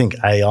 And I think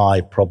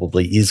AI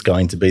probably is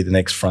going to be the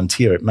next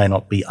frontier. It may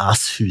not be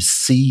us who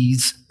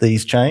sees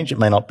these change. It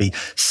may not be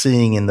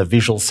seeing in the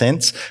visual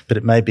sense, but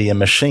it may be a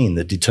machine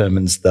that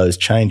determines those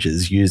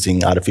changes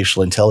using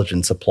artificial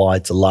intelligence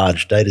applied to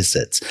large data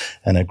sets.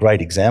 And a great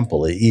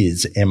example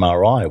is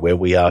MRI, where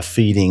we are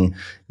feeding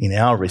in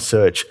our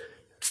research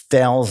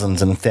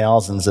thousands and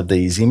thousands of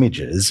these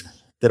images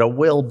that are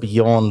well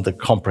beyond the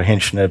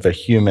comprehension of a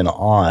human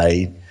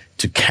eye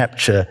to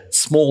capture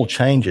small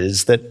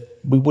changes that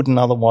we wouldn't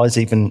otherwise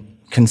even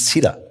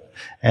consider.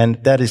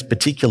 And that is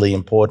particularly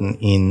important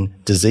in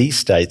disease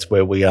states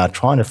where we are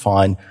trying to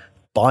find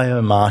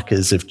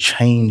biomarkers of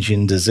change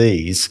in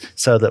disease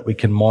so that we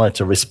can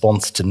monitor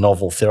response to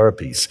novel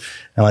therapies.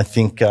 And I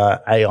think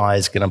AI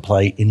is going to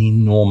play an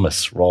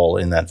enormous role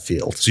in that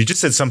field. So you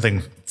just said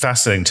something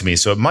fascinating to me.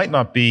 So it might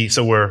not be,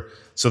 so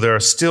So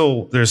there's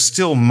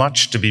still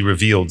much to be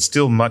revealed,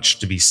 still much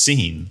to be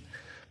seen,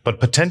 but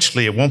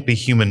potentially it won't be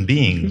human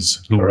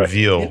beings who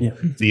reveal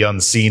the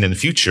unseen in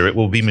future. It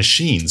will be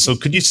machines. So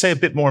could you say a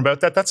bit more about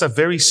that? That's a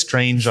very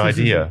strange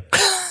idea.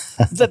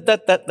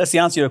 That's the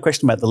answer to your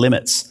question about the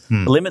limits.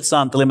 The limits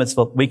aren't the limits of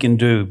what we can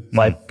do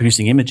by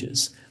producing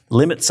images. The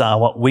limits are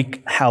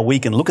how we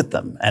can look at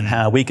them and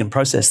how we can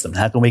process them,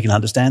 how we can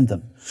understand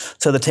them.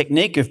 So the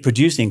technique of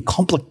producing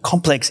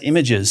complex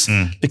images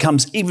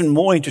becomes even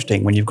more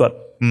interesting when you've got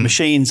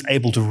machines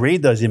able to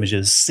read those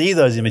images, see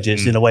those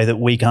images in a way that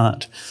we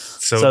can't.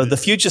 So the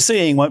future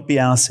seeing won't be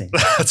our seeing.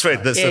 That's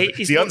right.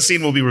 The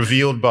unseen will be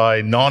revealed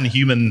by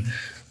non-human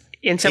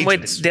in some way,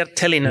 they're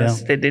telling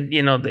us that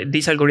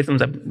these algorithms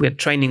that we're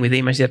training with the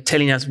image, they're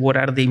telling us what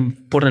are the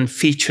important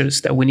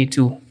features that we need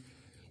to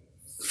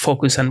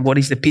focus on, what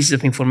is the pieces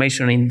of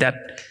information in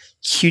that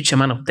huge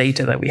amount of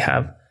data that we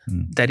have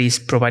that is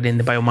providing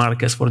the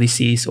biomarkers for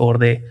disease or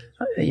the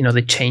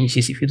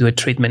changes if you do a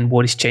treatment,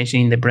 what is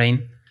changing in the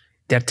brain.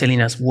 They're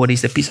telling us what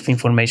is the piece of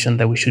information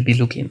that we should be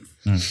looking.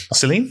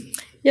 Celine?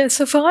 Yeah,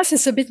 so for us,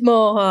 it's a bit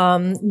more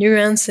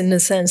nuanced in a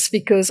sense,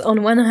 because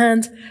on one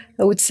hand,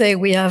 I would say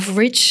we have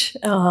reached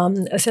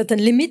a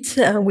certain limit.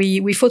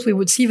 We thought we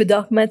would see the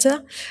dark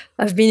matter.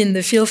 I've been in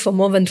the field for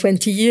more than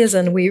 20 years,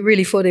 and we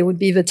really thought it would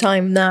be the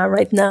time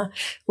right now,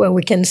 where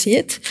we can see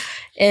it.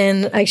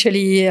 And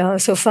actually,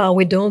 so far,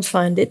 we don't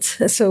find it.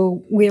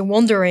 So we're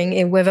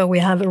wondering whether we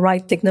have the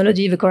right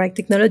technology, the correct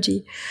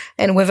technology,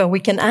 and whether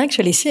we can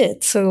actually see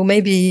it. So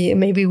maybe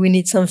we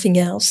need something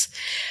else.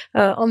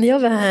 On the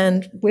other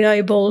hand, we are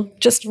able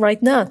just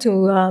right now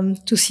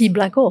to see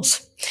black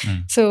holes.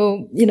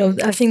 So,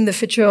 I think the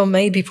future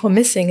may be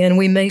promising, and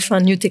we may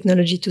find new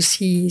technology to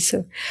see.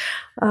 So,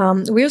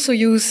 we also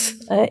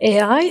use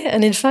AI,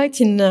 and in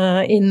fact,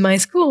 in my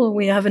school,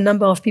 we have a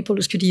number of people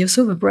who study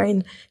also the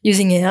brain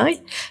using AI.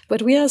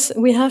 But we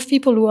have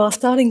people who are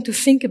starting to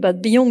think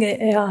about beyond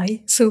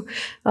AI. So,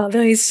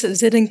 there is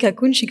Zdenka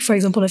Kunčík, for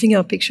example. I think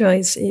her picture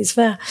is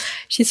there.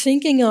 She's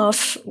thinking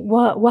of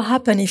what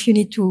happens if you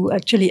need to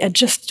actually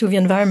adjust to the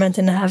environment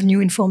and have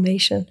new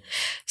information.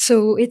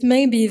 So, it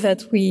may be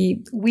that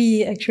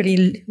we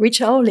actually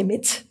reach our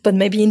limit, but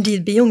maybe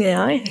indeed beyond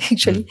AI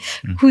actually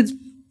could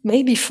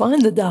maybe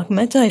find the dark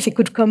matter if it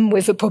could come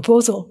with a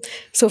proposal.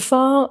 So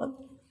far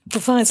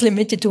it's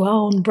limited to our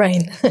own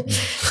brain.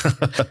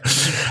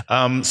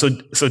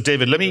 So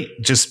David, let me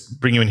just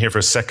bring you in here for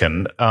a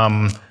second.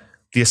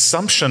 The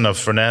assumption of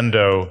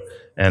Fernando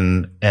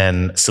and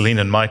Celine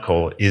and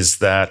Michael is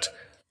that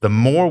the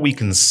more we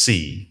can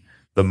see,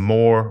 the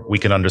more we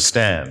can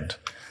understand.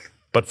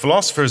 But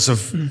philosophers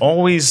have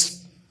always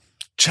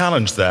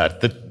challenge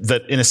that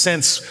in a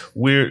sense,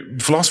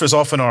 philosophers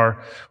often are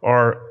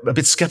a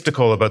bit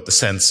skeptical about the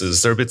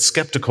senses. They're a bit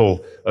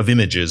skeptical of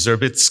images. They're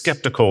a bit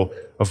skeptical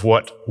of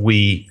what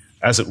we,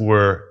 as it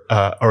were,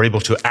 are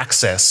able to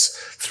access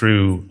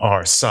through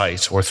our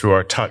sight or through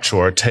our touch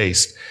or our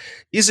taste.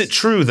 Is it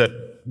true that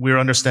we're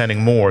understanding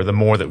more the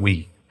more that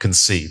we can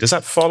see? Does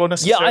that follow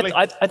necessarily?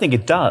 Yeah, I think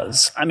it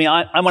does. I mean,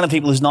 I'm one of the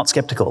people who's not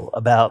skeptical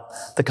about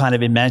the kind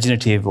of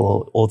imaginative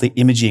or the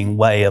imaging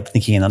way of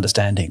thinking and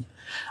understanding.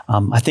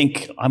 I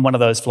think I'm one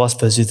of those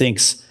philosophers who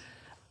thinks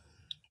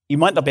you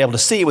might not be able to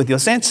see it with your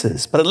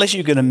senses, but unless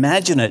you can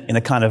imagine it in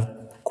a kind of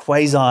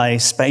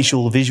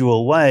quasi-spatial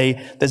visual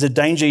way, there's a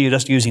danger you're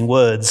just using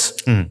words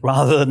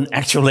rather than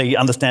actually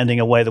understanding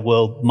a way the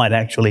world might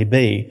actually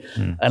be.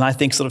 And I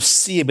think sort of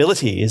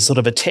seeability is sort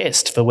of a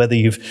test for whether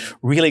you've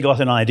really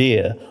got an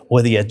idea or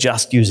whether you're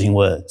just using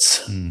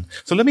words.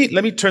 So let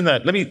me turn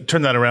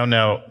that around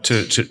now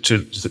to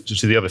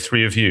the other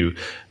three of you.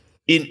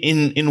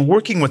 In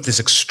working with this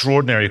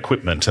extraordinary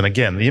equipment, and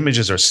again, the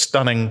images are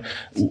stunning.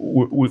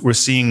 We're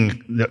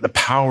seeing the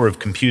power of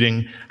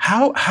computing.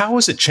 How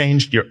has it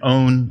changed your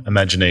own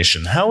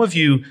imagination? How have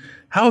you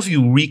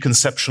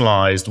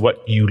reconceptualized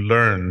what you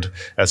learned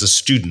as a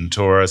student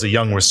or as a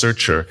young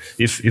researcher?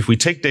 If we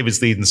take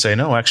David's lead and say,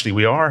 no, actually,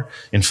 we are,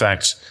 in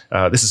fact,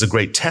 this is a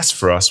great test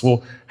for us.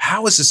 Well,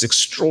 how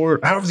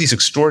have these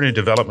extraordinary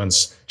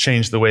developments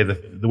changed the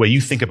way you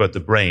think about the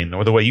brain,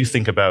 or the way you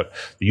think about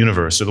the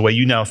universe, or the way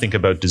you now think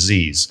about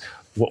disease?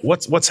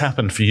 What's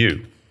happened for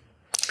you?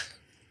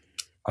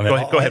 I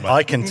mean, go ahead, Mike.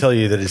 I can tell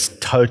you that it's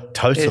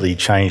totally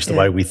changed the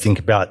way we think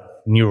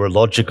about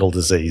neurological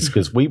disease,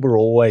 because we were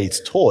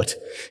always taught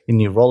in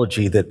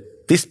neurology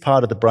that this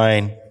part of the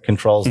brain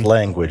controls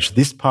language,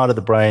 this part of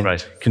the brain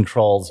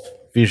controls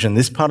vision,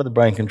 this part of the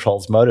brain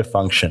controls motor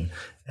function.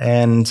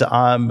 And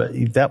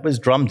that was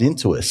drummed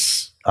into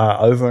us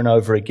over and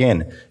over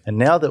again. And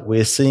now that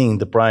we're seeing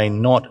the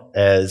brain not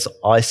as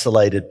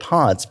isolated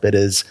parts, but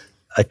as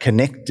a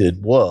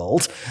connected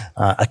world,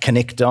 a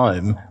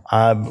connectome,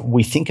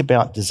 we think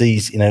about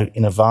disease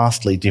in a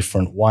vastly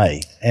different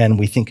way, and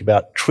we think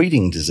about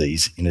treating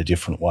disease in a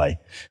different way.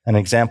 An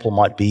example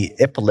might be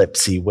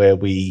epilepsy, where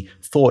we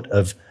thought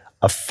of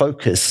a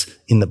focus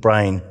in the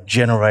brain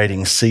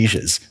generating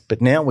seizures.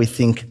 But now we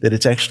think that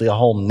it's actually a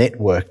whole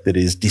network that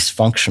is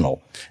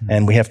dysfunctional.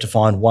 And we have to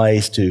find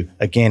ways to,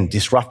 again,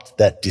 disrupt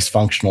that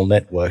dysfunctional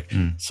network.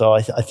 So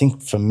I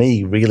think for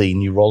me, really,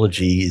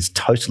 neurology is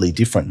totally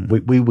different.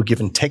 We were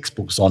given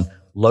textbooks on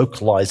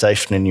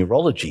localization in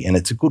neurology, and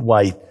it's a good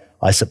way,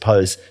 I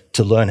suppose,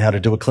 to learn how to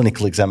do a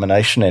clinical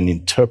examination and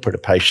interpret a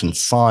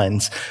patient's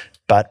signs.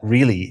 But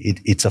really,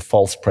 it's a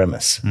false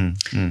premise.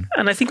 And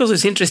I think also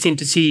it's interesting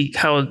to see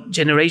how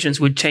generations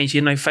would change.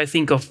 You know, if I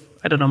think of,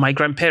 I don't know, my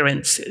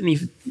grandparents, and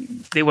if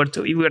we were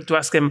to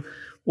ask them,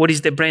 what is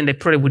the brain, they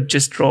probably would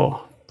just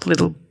draw a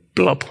little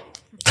blob.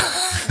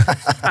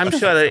 I'm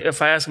sure that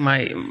if I ask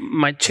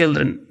my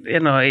children,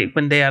 you know,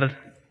 when they are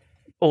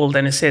old,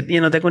 and I said,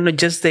 you know, they're going to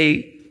just,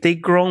 they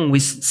grown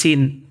with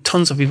seeing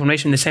tons of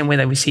information the same way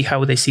that we see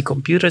how they see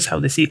computers,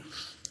 how they see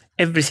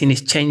everything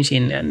is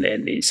changing.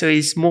 And so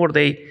it's more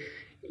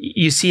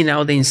you see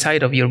now the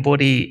inside of your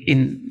body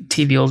in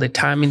TV all the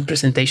time, in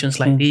presentations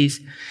like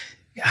this.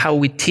 How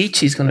we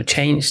teach is going to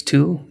change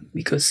too,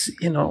 because,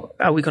 you know,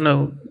 are we going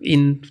to,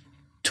 in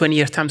 20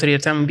 years' time, 30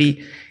 years' time,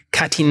 be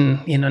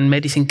cutting, you know, in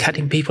medicine,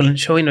 cutting people and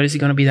showing, or is it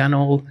going to be done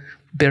all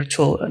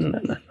virtual and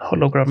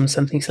holograms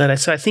and things like that?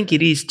 So I think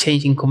it is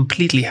changing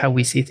completely how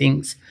we see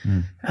things.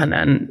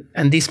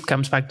 And this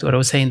comes back to what I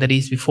was saying that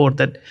is before,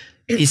 that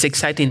it's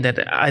exciting that,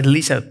 at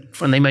least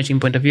from the imaging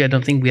point of view, I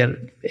don't think we are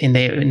in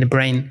the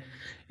brain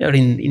or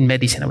in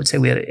medicine, I would say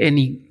we are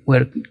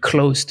anywhere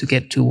close to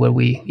get to where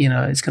we, you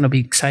know, it's going to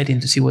be exciting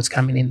to see what's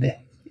coming in the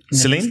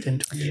Celine? 10,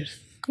 20 years.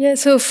 Yeah,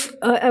 so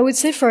I would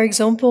say, for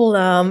example,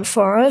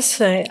 for us,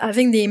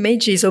 having the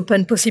images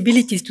open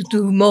possibilities to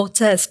do more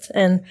tests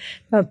and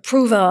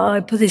prove our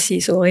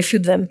hypotheses or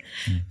refute them.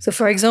 So,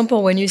 for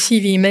example, when you see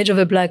the image of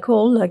a black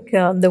hole, like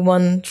the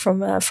one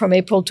from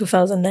April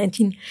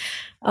 2019,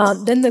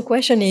 then the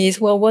question is,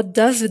 well, what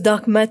does the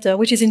dark matter,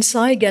 which is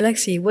inside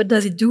galaxy, what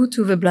does it do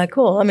to the black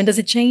hole? I mean, does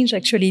it change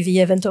actually the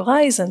event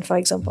horizon, for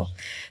example?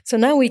 So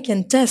now we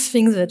can test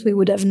things that we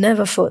would have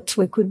never thought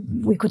we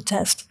could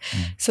test.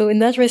 So in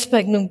that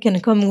respect, we can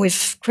come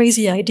with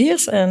crazy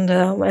ideas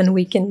and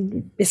we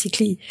can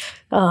basically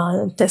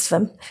test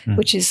them,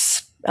 which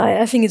is,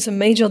 I think it's a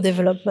major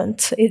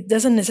development. It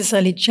doesn't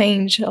necessarily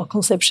change our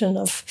conception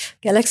of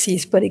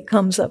galaxies, but it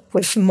comes up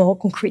with more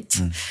concrete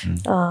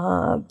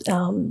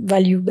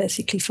value,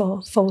 basically,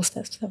 for those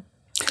tests. So.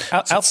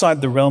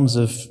 Outside the realms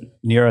of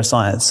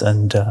neuroscience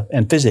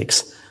and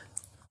physics,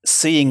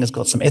 seeing has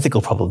got some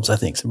ethical problems, I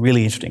think, some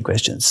really interesting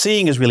questions.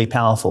 Seeing is really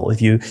powerful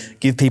if you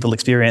give people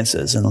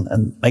experiences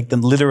and make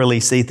them literally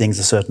see things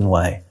a certain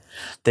way.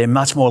 They're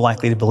much more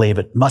likely to believe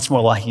it, much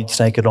more likely to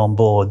take it on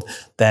board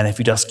than if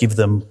you just give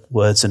them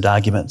words and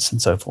arguments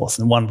and so forth.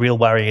 And one real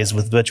worry is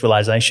with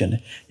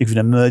virtualization. You can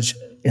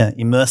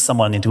immerse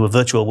someone into a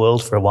virtual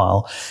world for a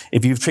while.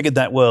 If you've triggered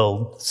that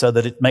world so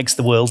that it makes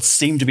the world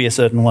seem to be a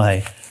certain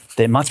way,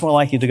 they're much more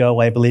likely to go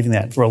away believing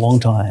that for a long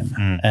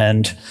time.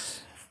 And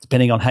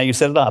depending on how you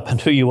set it up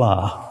and who you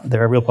are,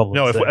 there are real problems.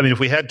 No, if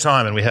we had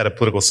time and we had a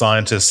political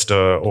scientist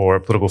or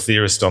a political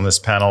theorist on this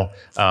panel,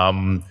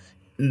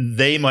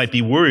 they might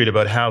be worried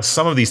about how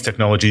some of these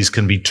technologies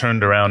can be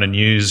turned around and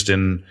used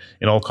in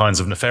all kinds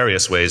of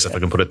nefarious ways, if I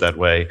can put it that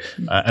way.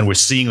 And we're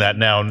seeing that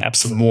now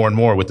more and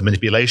more with the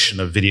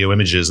manipulation of video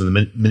images and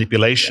the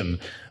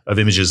manipulation of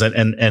images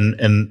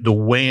and the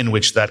way in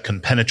which that can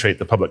penetrate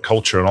the public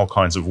culture in all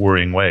kinds of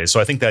worrying ways. So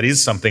I think that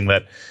is something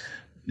that,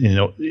 you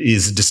know,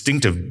 is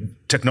distinctive.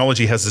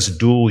 Technology has this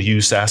dual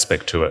use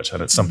aspect to it,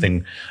 and it's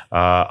something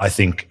I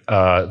think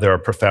there are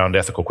profound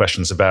ethical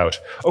questions about.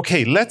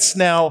 Okay, let's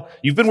now,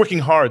 you've been working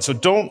hard, so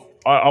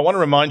I want to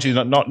remind you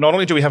that not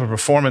only do we have a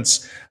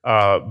performance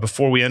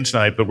before we end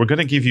tonight, but we're going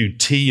to give you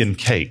tea and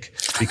cake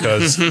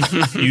because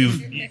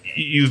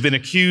you've been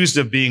accused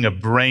of being a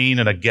brain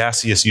in a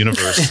gaseous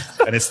universe,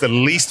 and it's the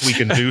least we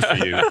can do for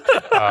you.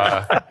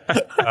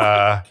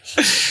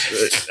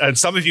 And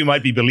some of you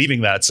might be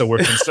believing that, so we're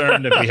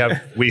concerned, and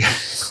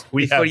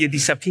before you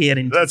disappear.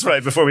 That's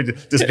right, before we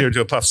disappear into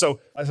a puff.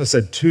 So, as I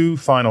said, two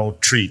final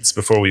treats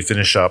before we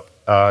finish up.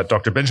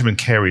 Dr. Benjamin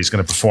Carey is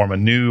going to perform a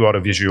new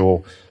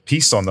audiovisual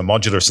piece on the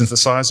modular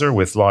synthesizer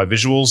with live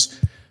visuals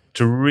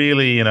to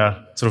really, in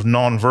a sort of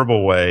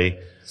non-verbal way,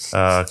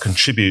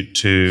 contribute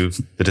to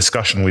the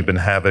discussion we've been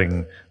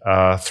having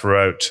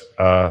throughout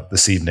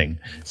this evening.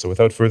 So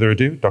without further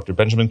ado, Dr.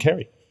 Benjamin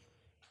Carey.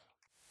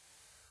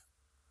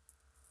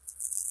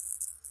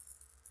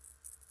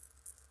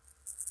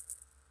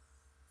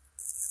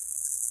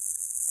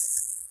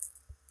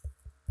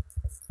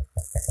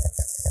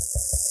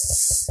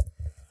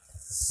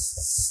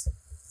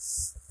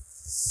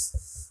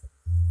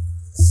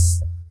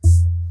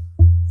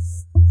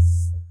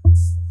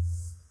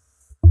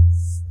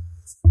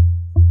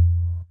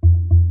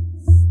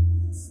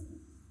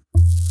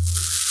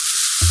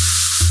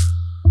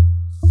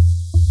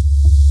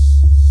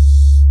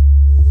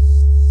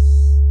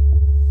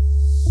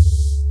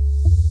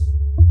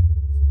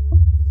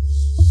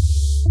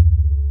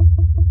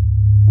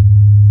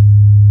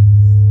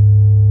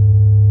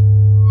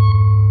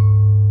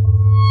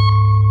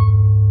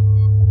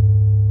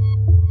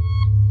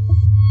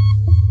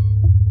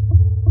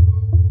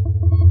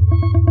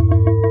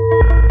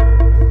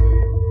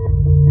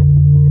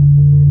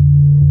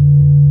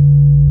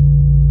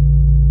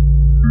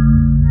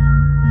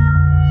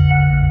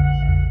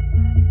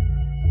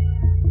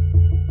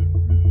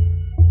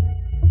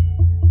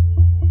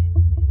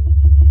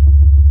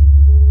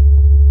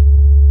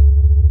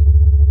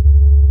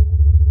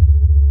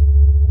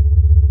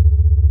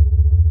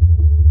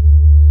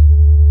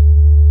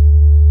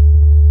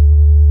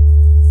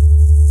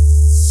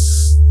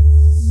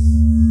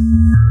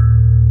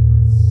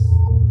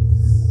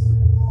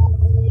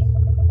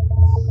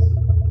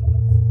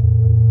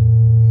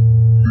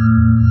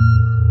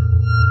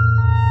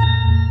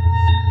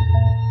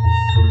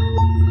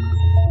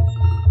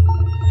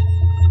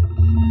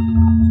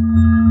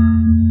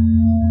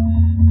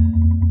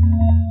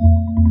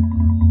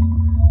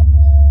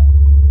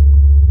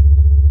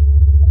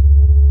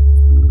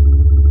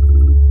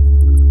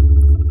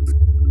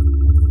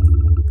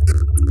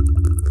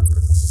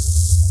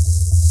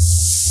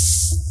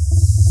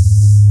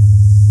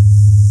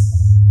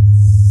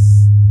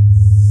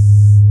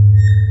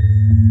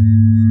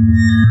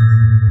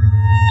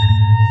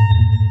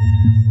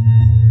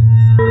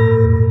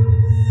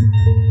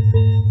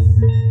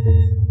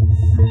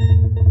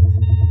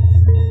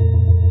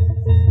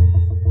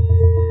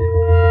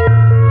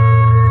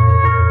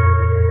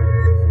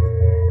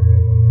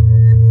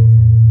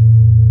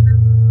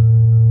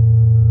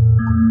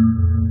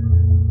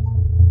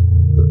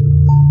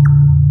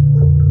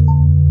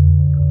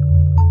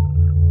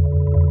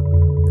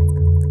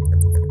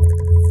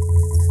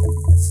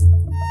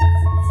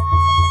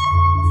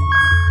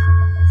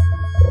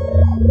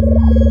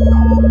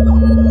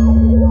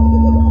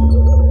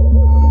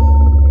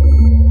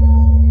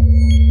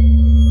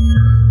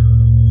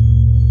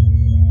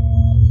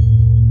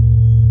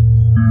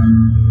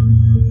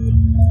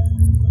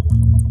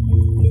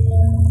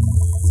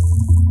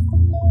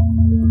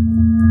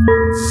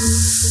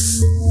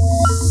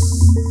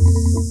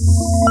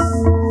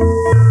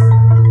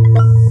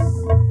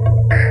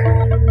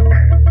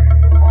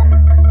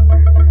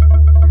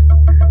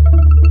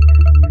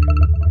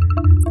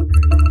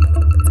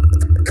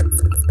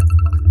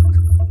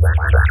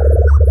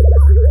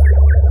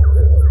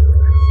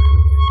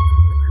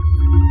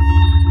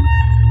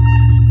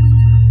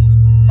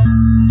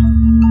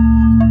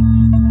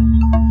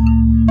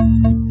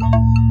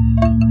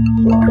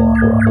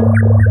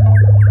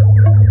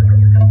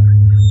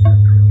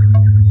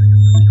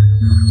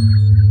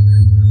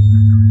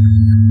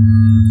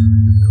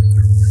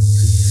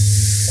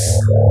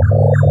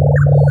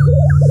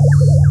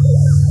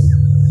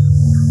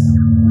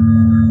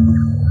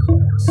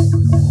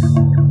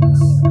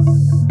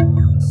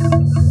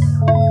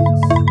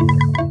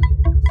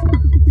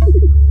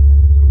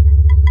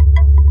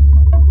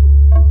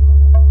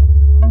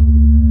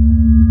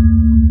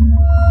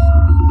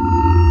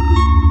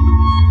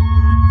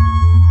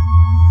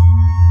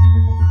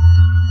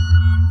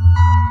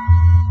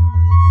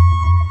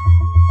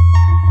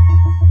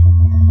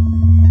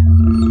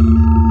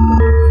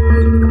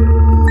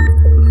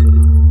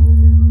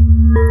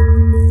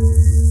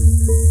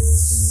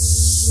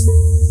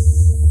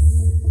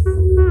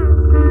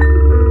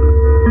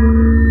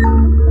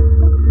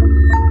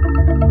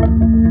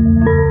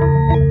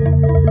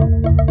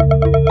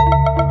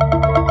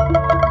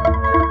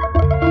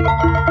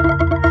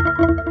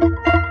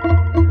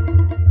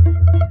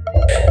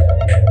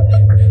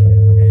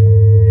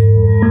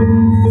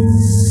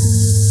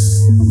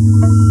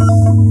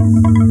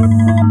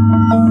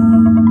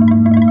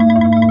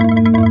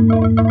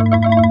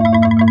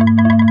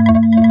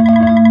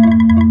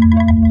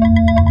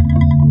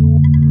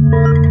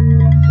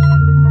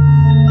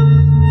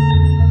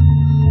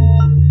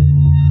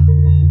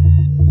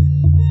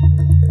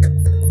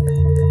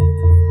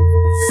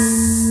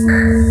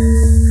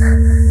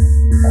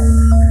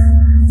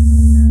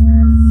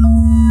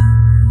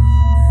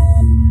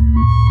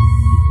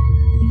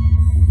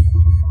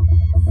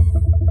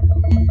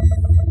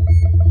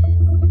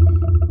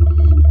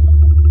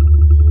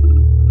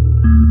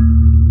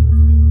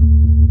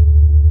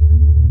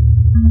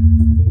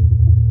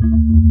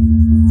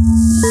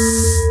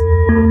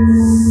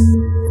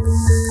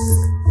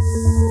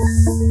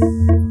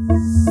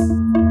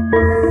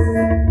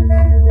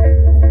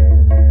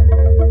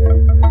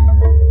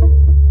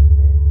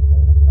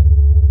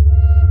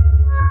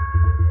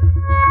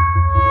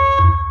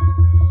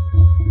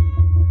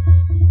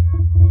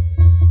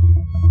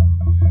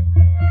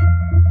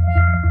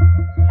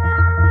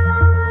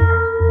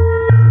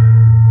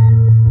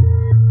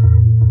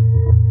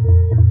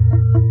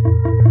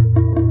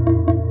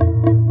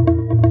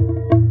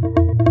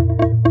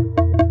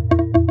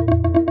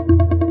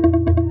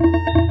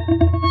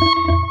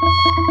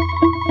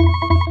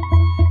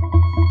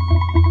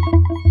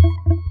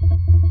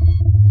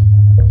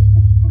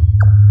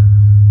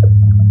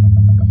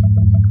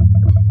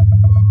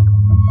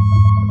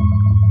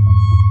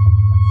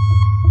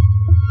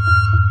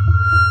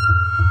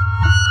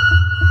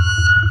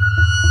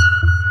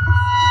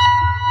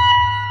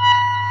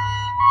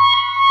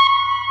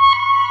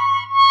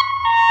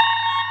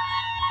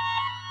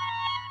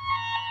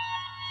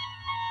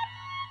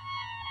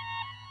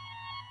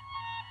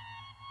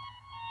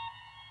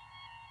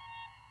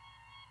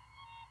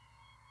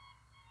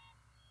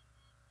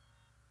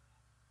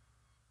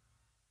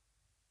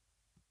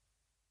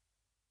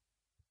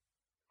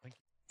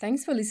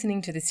 Thanks for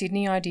listening to the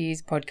Sydney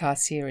Ideas podcast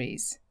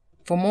series.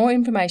 For more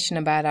information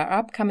about our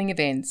upcoming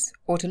events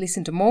or to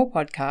listen to more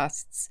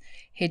podcasts,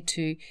 head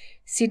to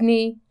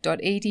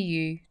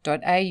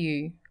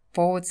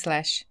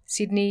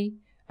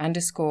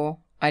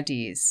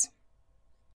sydney.edu.au/Sydney_ideas.